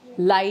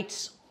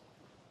lights.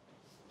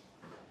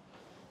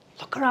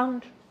 Look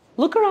around.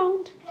 Look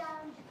around.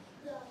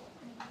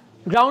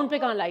 Ground पे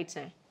कहाँ lights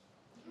हैं?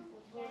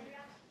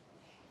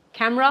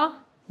 Camera,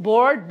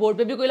 board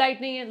पे भी कोई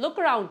light नहीं है. Look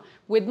around.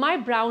 With my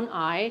brown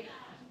eye,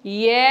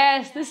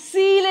 Yes, the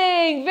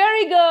ceiling.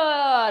 Very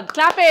good.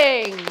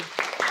 Clapping.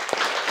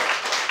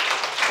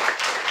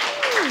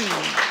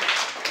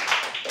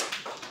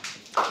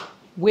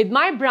 With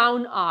my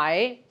brown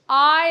eye,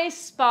 I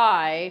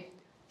spy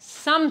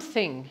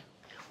something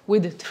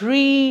with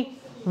 3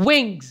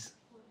 wings.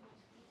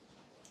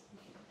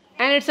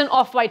 And it's an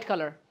off-white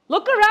color.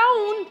 Look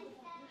around.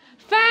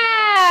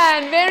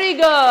 Fan. Very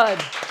good.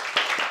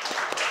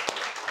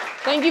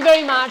 Thank you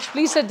very much.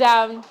 Please sit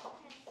down.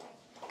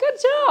 Good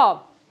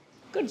job.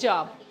 Good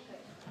job.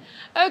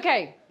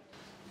 Okay.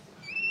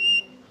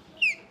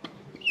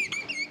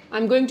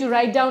 I'm going to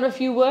write down a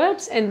few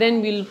words and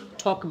then we'll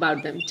talk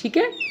about them. ठीक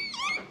है?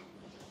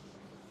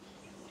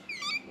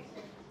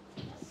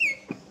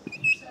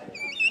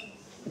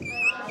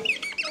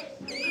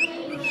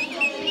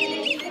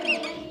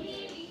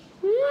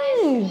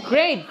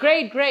 Great,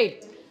 great,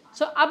 great.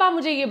 So अब आप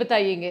मुझे ये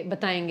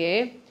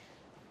बताएंगे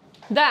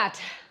that,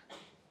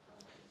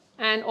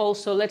 and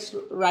also let's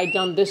write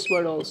down this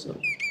word also.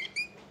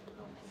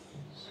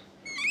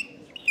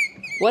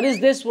 What is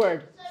this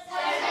word?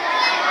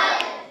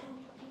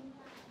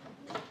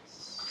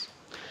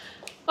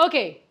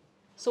 Okay,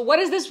 so what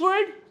is this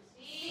word?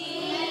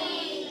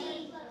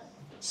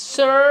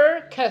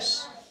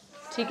 Circus.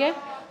 Okay?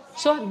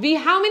 So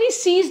how many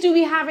C's do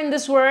we have in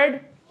this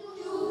word?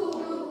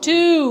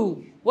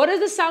 2. What is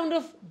the sound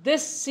of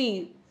this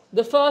C?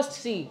 The first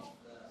C.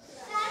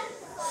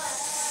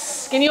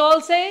 Can you all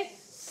say?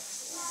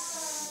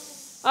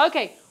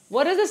 Okay.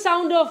 What is the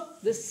sound of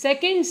the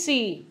second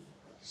C?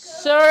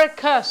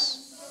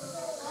 Circus.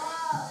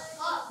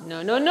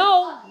 No, no,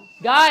 no.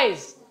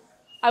 Guys,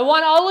 I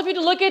want all of you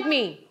to look at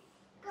me.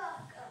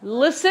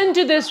 Listen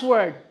to this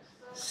word.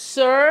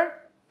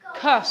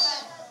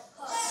 Circus.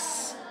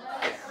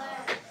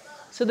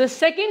 So the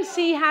second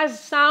C has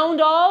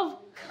sound of.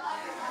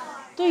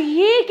 तो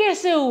ये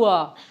कैसे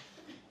हुआ?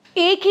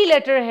 एक ही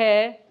letter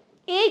है,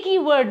 एक ही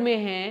word में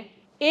है,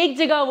 एक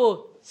जगह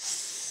वो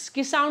स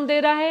की साउंड दे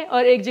रहा है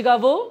और एक जगह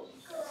वो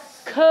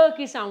ख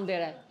की साउंड दे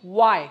रहा है.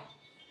 Why?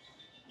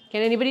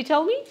 Can anybody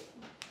tell me?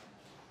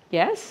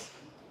 Yes?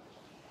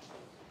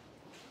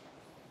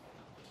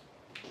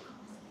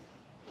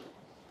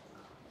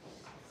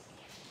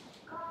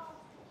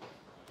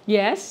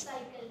 Yes?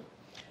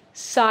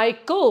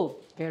 Cycle.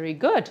 Very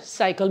good.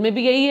 Cycle में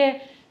भी यही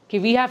है कि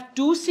we have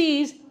 2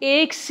 C's,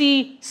 एक C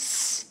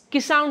की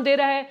sound दे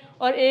रहा है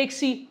और एक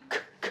C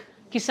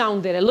की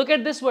sound दे रहा है. Look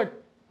at this word.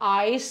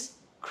 Ice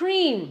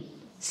cream.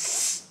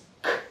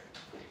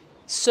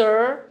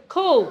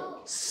 Circle.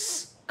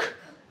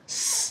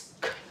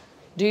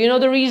 Do you know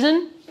the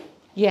reason?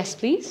 Yes,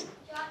 please.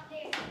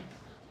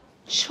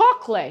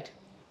 Chocolate.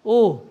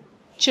 Oh,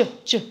 ch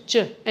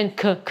and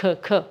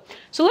k.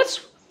 So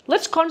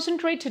let's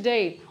concentrate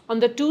today on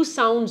the 2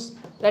 sounds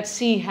that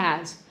C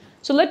has.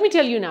 So let me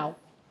tell you now.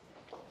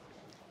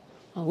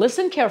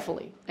 Listen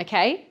carefully,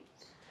 okay?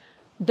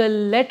 The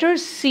letter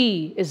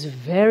C is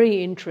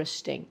very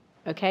interesting,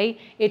 okay?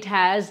 It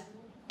has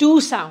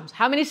 2 sounds.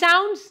 How many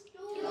sounds?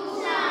 2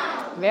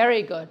 sounds.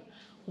 Very good.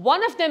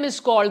 One of them is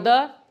called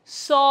the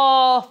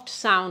soft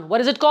sound. What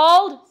is it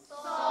called?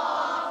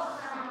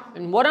 Soft sound.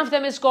 And one of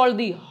them is called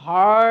the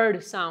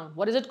hard sound.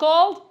 What is it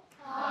called?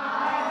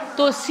 Hard.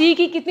 तो C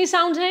की कितनी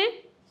sounds हैं?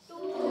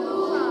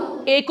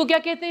 2. एक को क्या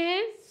कहते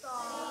हैं?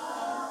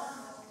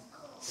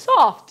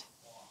 Soft.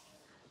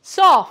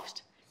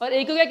 Soft. और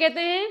एक को क्या कहते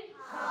हैं?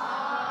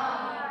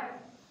 Hard.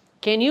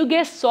 Can you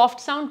guess soft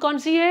sound कौन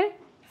सी है?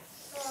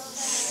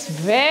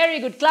 Very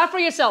good. Clap for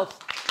yourself.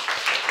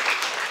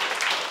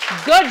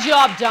 Good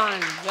job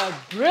done. You're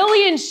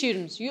brilliant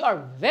students. You are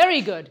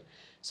very good.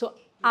 So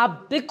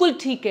आप बिल्कुल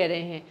ठीक कह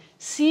रहे हैं.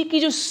 C की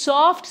जो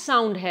soft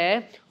sound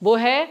है वो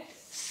है.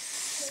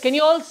 Can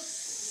you all?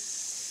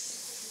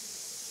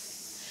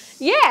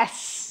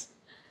 Yes.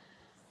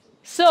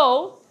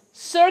 So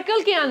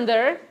circle के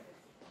अंदर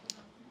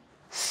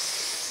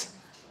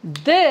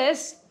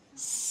this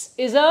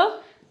is a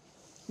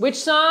which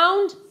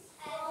sound?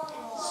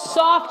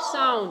 Soft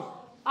sound.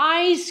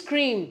 Ice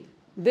cream.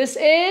 This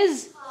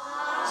is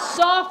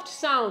soft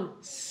sound.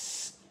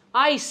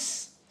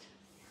 Ice.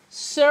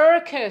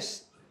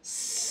 Circus.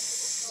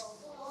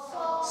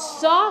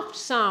 Soft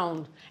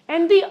sound.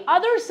 And the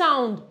other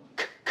sound.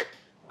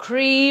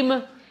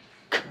 Cream.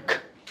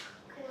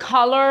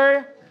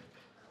 Color.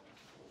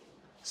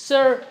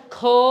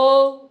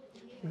 Circle.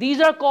 These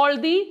are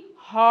called the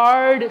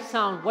hard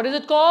sound. What is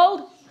it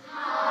called?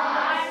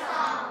 Hard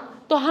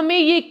sound. तो हमें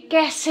ये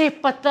कैसे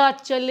पता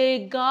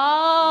चलेगा?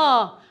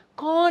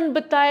 कौन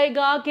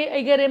बताएगा कि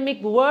अगर हम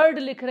एक वर्ड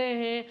लिख रहे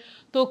हैं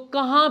तो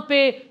कहाँ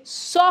पे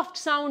सॉफ्ट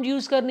साउंड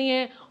यूज करनी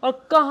है और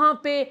कहाँ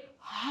पे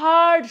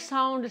हार्ड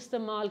साउंड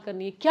इस्तेमाल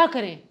करनी है? क्या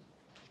करें?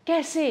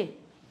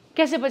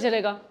 कैसे पता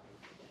चलेगा?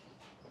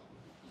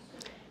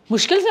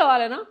 मुश्किल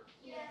सवाल है ना?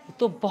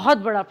 तो बहुत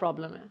बड़ा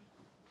प्रॉब्लम है.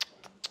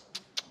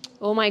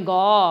 ओ माय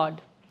गॉड,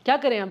 क्या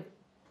करें हम?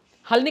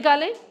 हल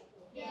निकालें?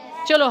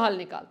 चलो हल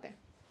निकालते हैं.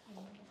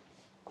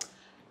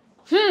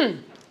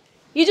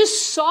 ये जो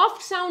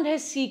सॉफ्ट साउंड है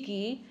सी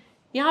की,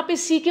 यहाँ पे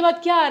सी के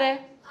बाद क्या आ रहा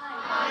है?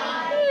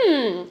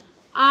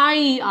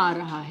 आई आ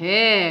रहा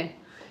है.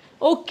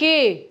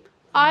 Okay,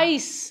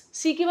 ice.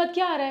 सी के बाद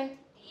क्या आ रहा है?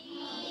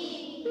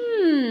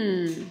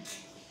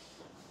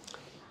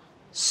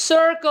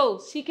 सर्कल.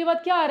 सी के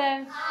बाद क्या आ रहा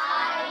है?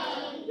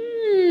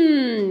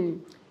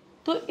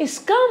 तो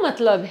इसका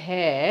मतलब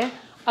है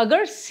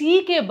अगर सी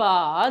के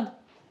बाद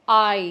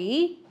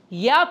आई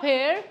या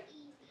फिर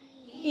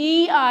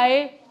ई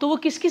आए तो वो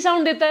किसकी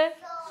साउंड देता है?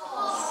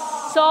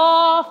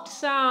 Soft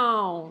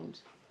sound.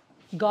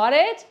 Got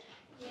it?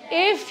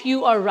 If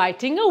you are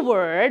writing a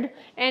word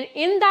and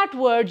in that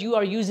word you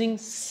are using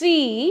C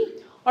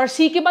और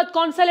C के बाद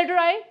कौन सा लेटर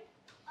आए?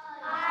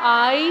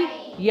 I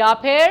या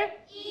फिर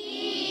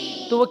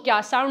तो वो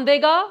क्या साउंड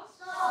देगा?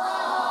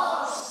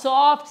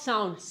 Soft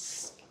sound.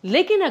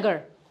 लेकिन अगर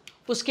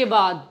उसके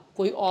बाद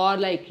कोई और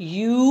लाइक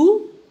U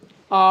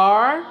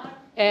R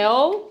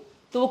L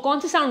तो वो कौन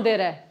सी साउंड दे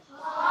रहा है?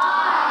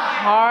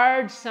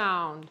 Hard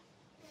sound.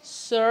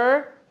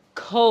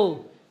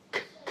 Circle.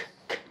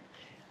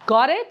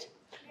 Got it?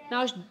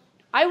 Now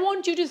I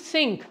want you to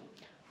think.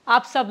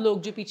 आप सब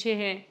लोग जो पीछे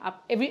हैं,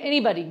 आप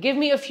anybody, give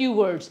me a few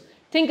words.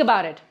 Think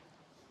about it.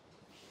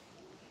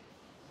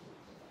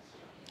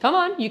 Come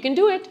on, you can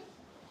do it.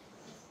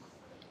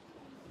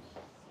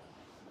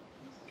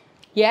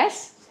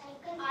 Yes?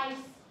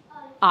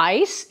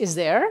 Ice is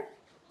there.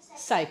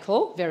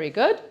 Cycle, very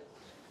good.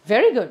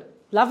 Very good.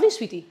 Lovely,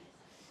 sweetie.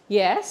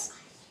 Yes?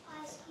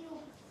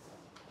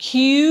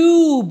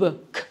 Cube.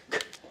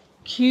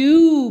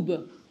 Cube.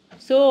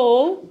 So,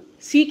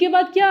 C के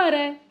बाद क्या आ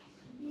रहा है?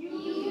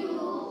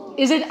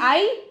 Is it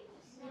I?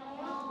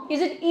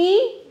 Is it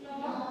E?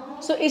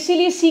 So,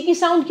 इसीलिए C की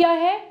sound क्या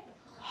है?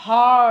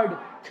 Hard.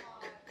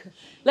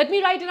 Let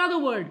me write another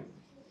word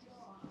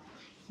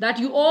that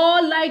you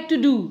all like to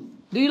do.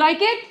 Do you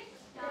like it?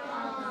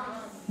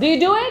 Do you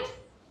do it?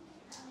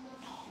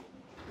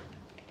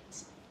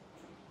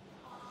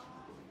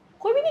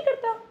 कोई भी नहीं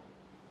करता.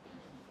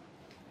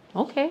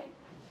 Okay.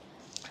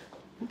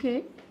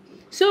 Okay.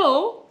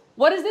 So,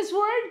 what is this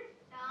word?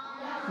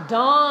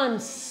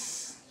 Dance.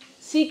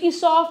 C की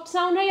soft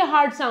sound है या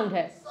hard sound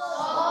है?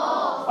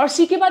 Soft. और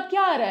C के बाद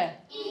क्या आ रहा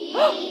है?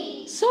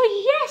 E. So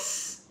yes.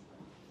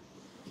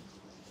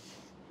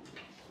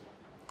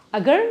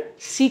 अगर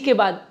C के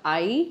बाद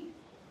I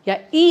या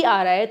E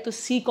आ रहा है तो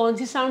C कौन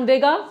सी sound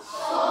देगा?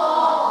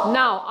 Soft.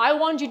 Now I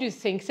want you to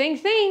think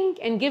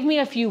and give me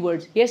a few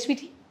words. Yes,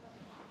 sweetie?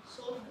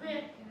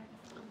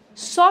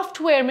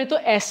 Software में तो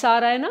ऐसा आ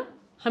रहा है ना,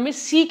 हमें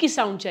सी की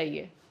साउंड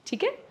चाहिए.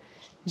 ठीक है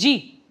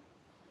जी?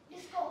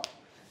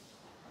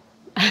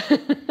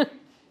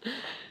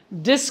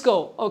 Disco.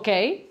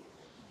 Okay,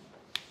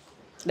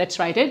 let's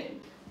write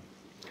it.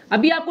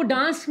 अभी आपको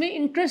डांस में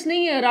इंटरेस्ट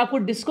नहीं है और आपको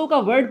डिस्को का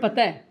वर्ड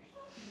पता है.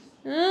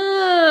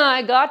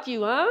 I got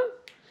you.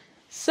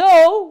 So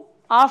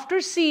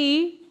after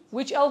C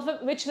which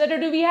letter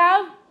do we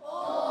have?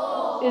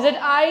 O. Is it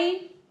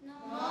I?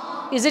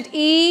 No. Is it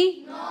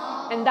E? No.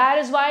 And that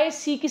is why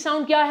C की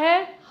sound क्या है?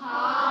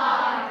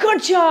 Hard.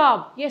 Good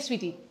job. Yes,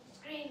 sweetie.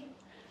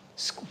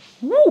 Screen.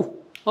 Woo.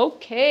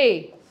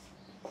 Okay.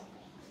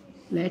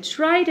 Let's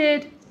write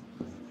it.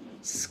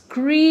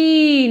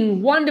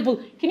 Screen. Wonderful.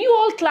 Can you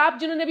all clap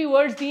जिन्होंने भी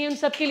words दिए हैं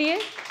सबके लिए?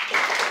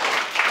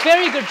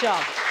 Very good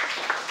job.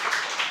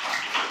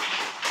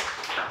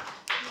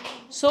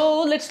 So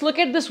let's look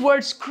at this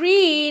word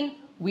screen.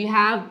 We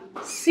have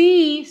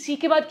C. C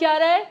के बाद क्या आ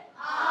रहा है?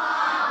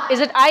 I. Is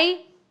it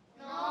I?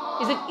 No.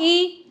 Is it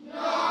E?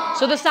 No.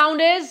 So the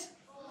sound is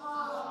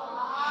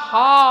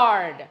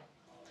hard.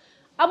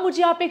 अब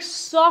मुझे आप एक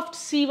soft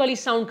C वाली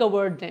sound का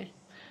word दें.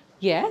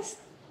 Yes?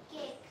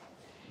 Cake.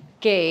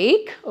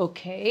 Cake.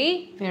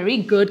 Okay. Very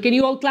good. Can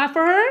you all clap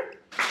for her?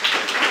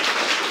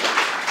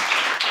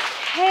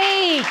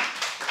 Cake.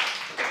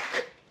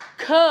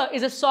 K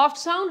is a soft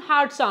sound,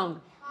 hard sound.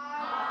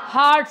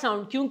 Hard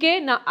sound. क्योंकि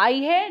ना I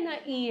है ना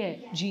E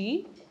है.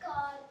 G.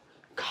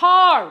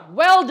 Car.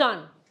 Well done.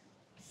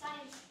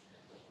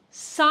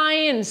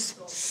 Science.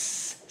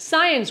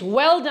 Science.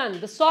 Well done.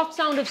 The soft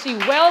sound of C.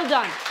 Well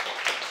done.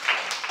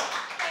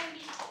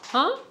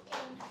 Huh?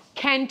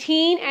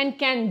 Canteen and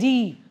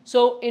candy.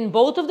 So in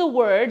both of the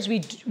words,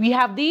 we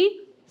have the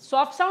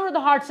soft sound or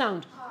the hard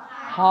sound?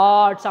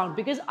 Hard sound.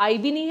 Because I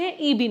भी नहीं है,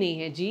 E भी नहीं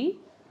है. G.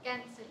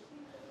 Cancel.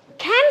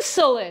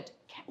 Cancel it.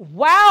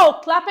 Wow,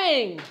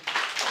 clapping.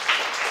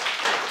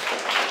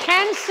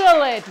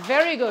 Cancel it.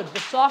 Very good. The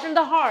soft and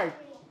the hard.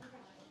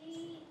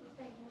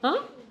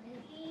 Huh?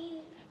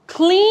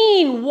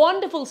 Clean.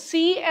 Wonderful.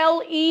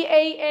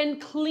 C-L-E-A-N.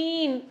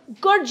 Clean.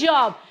 Good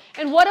job.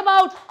 And what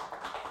about?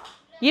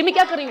 ये मैं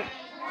क्या कर रही हूँ?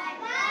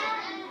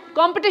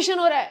 Competition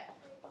हो रहा है.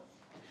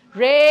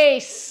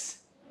 Race.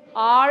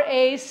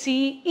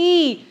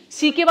 R-A-C-E.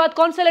 C के बाद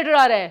कौन सा letter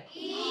आ रहा है?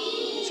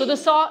 E. So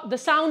the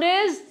sound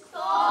is?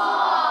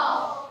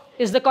 Soft.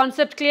 Is the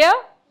concept clear?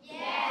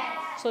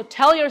 Yes. So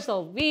tell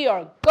yourself, we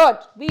are good.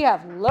 We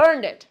have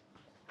learned it.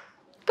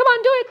 Come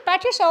on, do it.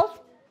 Pat yourself.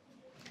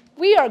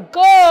 We are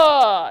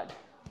good.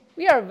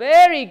 We are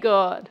very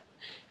good.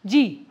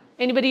 G.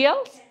 Anybody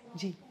else?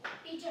 G.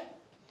 Teacher.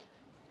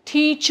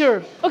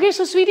 Teacher. Okay,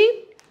 so sweetie,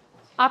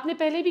 आपने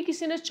पहले भी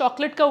किसी ने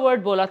chocolate का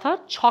word बोला था,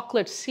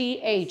 chocolate,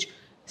 CH.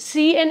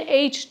 C and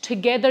H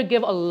together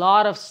give a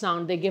lot of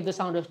sound. They give the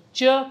sound of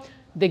ch,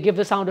 they give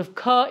the sound of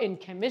k in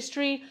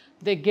chemistry,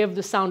 they give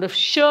the sound of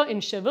sh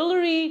in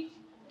chivalry.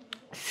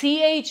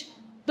 CH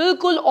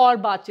बिल्कुल और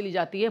बात चली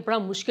जाती है, बड़ा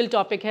मुश्किल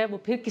topic है, वो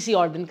फिर किसी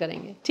और दिन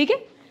करेंगे, ठीक है?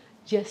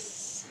 Yes,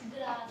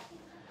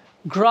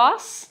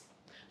 grass.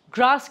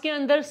 ग्रास के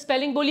अंदर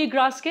स्पेलिंग बोलिए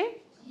ग्रास के,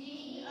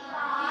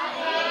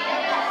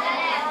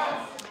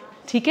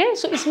 ठीक है?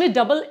 सो इसमें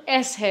डबल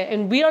S है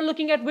and we are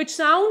looking at which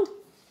sound?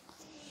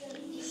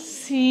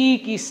 C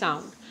की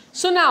sound.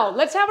 So now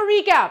let's have a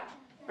recap.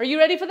 Are you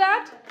ready for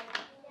that?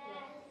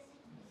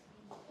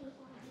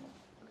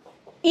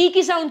 E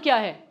की sound क्या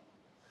है?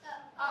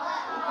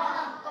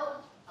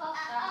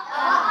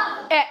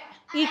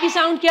 E की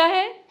sound क्या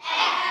है?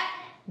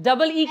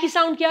 डबल E की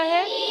sound क्या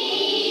है?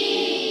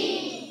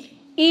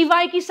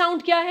 EY की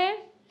sound क्या है?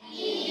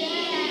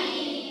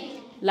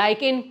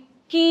 Like in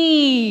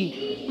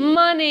key,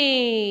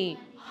 money,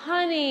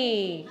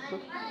 honey.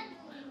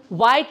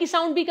 Y की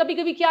sound भी कभी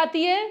कभी क्या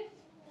आती है?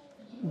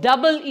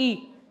 Double E,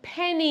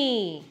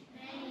 penny,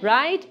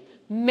 right?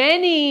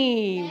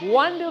 Many,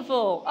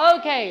 wonderful.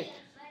 Okay.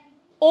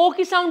 O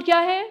की sound क्या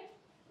है?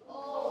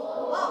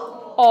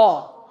 O,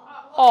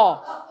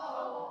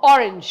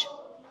 orange,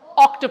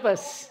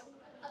 octopus,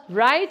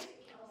 right?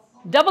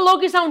 Double O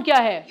की sound क्या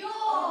है?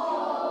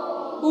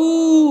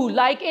 Ooh,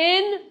 like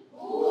in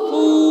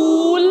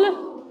fool,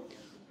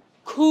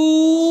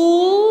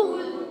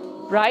 cool,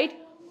 right?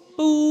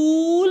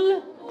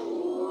 Pool.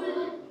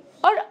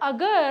 और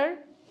अगर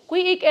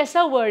कोई एक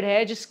ऐसा वर्ड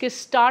है जिसके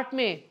स्टार्ट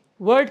में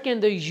वर्ड के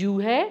अंदर यू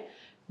है,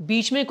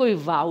 बीच में कोई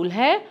वाउल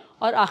है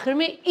और आखिर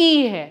में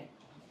ई है,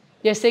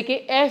 जैसे कि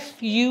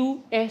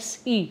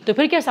FUSE, तो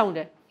फिर क्या साउंड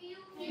है?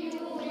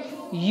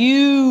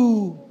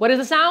 You. What is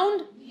the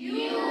sound?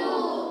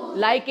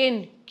 Like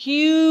in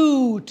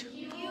cute,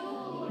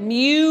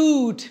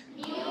 mute,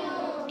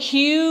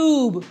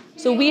 cube.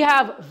 So we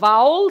have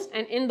vowels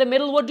and in the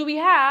middle what do we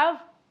have?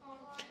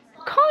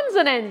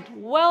 Consonant.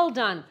 Well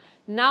done.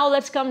 Now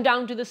let's come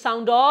down to the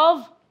sound of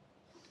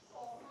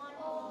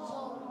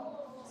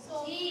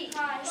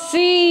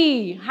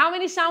C. How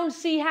many sounds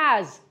C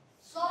has?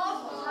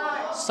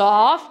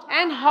 Soft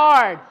and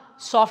hard.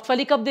 Soft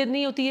वाली कब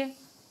देनी होती है?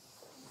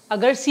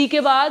 अगर C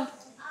के बाद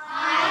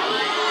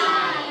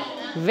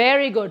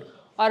very good.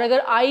 और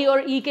अगर I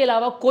और E के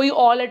अलावा कोई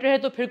और लेटर है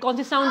तो फिर कौन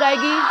सी साउंड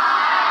आएगी?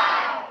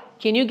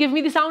 Can you give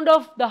me the sound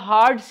of the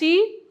hard C?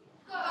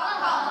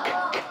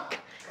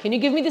 Can you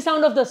give me the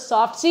sound of the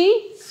soft C?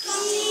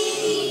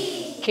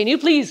 Can you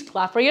please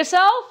clap for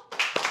yourself?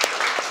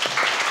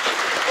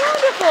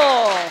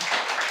 Wonderful.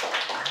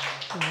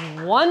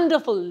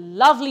 Wonderful,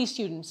 lovely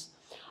students.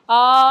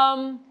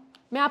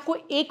 मैं आपको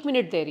 1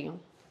 minute दे रही हूँ,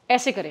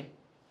 ऐसे करें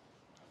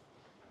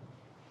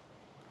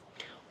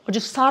और जो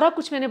सारा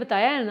कुछ मैंने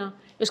बताया है ना,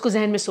 इसको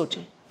जहन में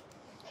सोचें.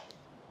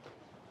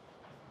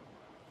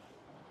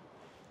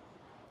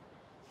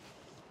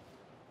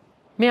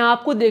 मैं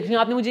आपको देख रही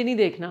हूँ, आपने मुझे नहीं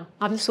देखना,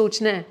 आपने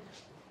सोचना है.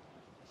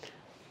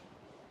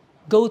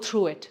 Go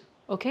through it,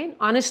 okay?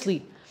 Honestly,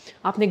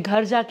 आपने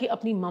घर जाके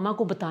अपनी मामा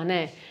को बताना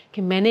है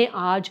कि मैंने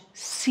आज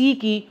C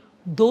की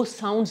 2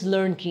 साउंड्स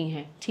लर्न की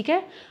हैं, ठीक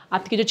है?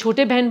 आपके जो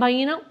छोटे बहन भाई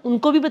हैं ना,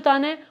 उनको भी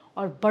बताना है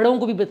और बड़ों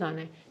को भी बताना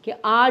है कि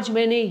आज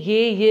मैंने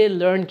ये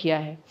लर्न किया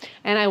है.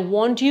 And I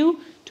want you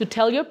to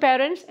tell your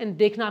parents and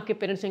देखना आपके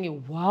पेरेंट्स कहेंगे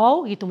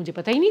वाओ, ये तो मुझे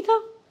पता ही नहीं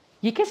था,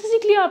 ये कैसे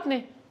सीख लिया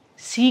आपने?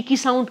 C की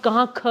साउंड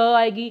कहाँ ख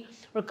आएगी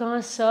और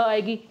कहाँ स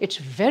आएगी? It's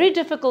very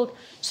difficult.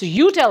 So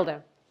you tell them,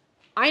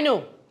 I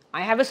know,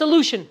 I have a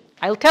solution,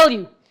 I will tell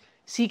you.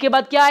 C के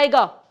बाद क्या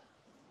आएगा?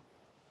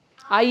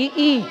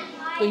 IE,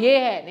 तो ये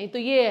है, नहीं तो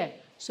ये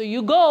है. So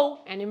you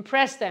go and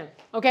impress them,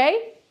 okay?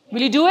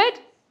 Will you do it?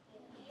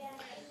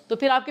 तो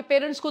फिर आपके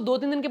पेरेंट्स को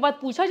 2-3 दिन के बाद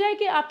पूछा जाए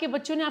कि आपके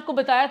बच्चों ने आपको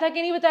बताया था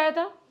कि नहीं बताया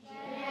था?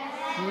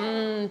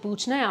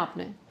 पूछना है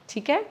आपने,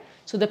 ठीक है?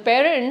 So the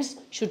parents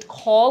should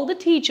call the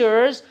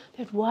teachers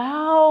that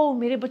wow,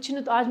 मेरे बच्चे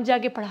ने तो आज मुझे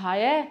आगे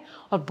पढ़ाया है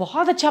और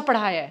बहुत अच्छा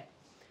पढ़ाया है.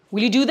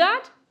 Will you do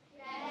that?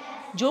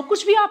 जो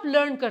कुछ भी आप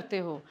लर्न करते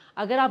हो,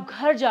 अगर आप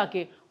घर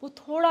जाके वो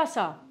थोड़ा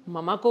सा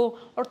मम्मा को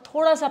और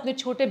थोड़ा सा अपने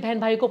छोटे बहन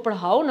भाई को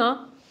पढ़ाओ ना,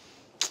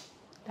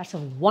 दैट्स अ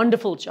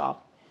वंडरफुल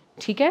जॉब.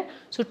 ठीक है?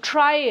 So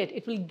try it.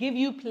 It will give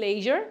you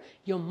pleasure.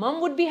 Your mom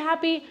would be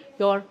happy.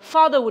 Your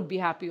father would be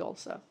happy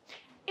also.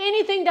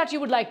 Anything that you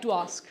would like to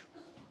ask?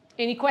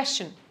 Any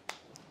question?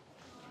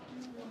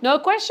 No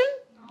question?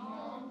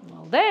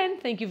 Well then,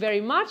 thank you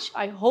very much.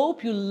 I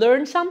hope you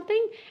learned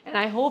something and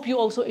I hope you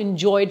also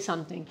enjoyed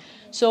something.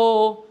 So,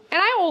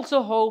 and I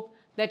also hope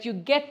that you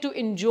get to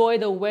enjoy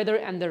the weather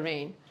and the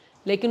rain.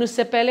 लेकिन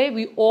उससे पहले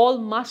we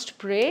all must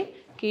pray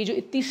कि जो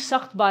इतनी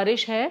सख्त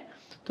बारिश है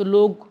तो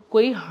लोग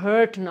कोई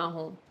हर्ट ना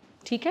हो,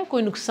 ठीक है?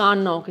 कोई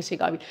नुकसान ना हो किसी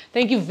का भी.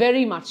 Thank you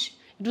very much.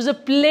 It was a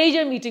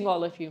pleasure meeting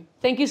all of you.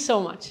 Thank you so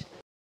much.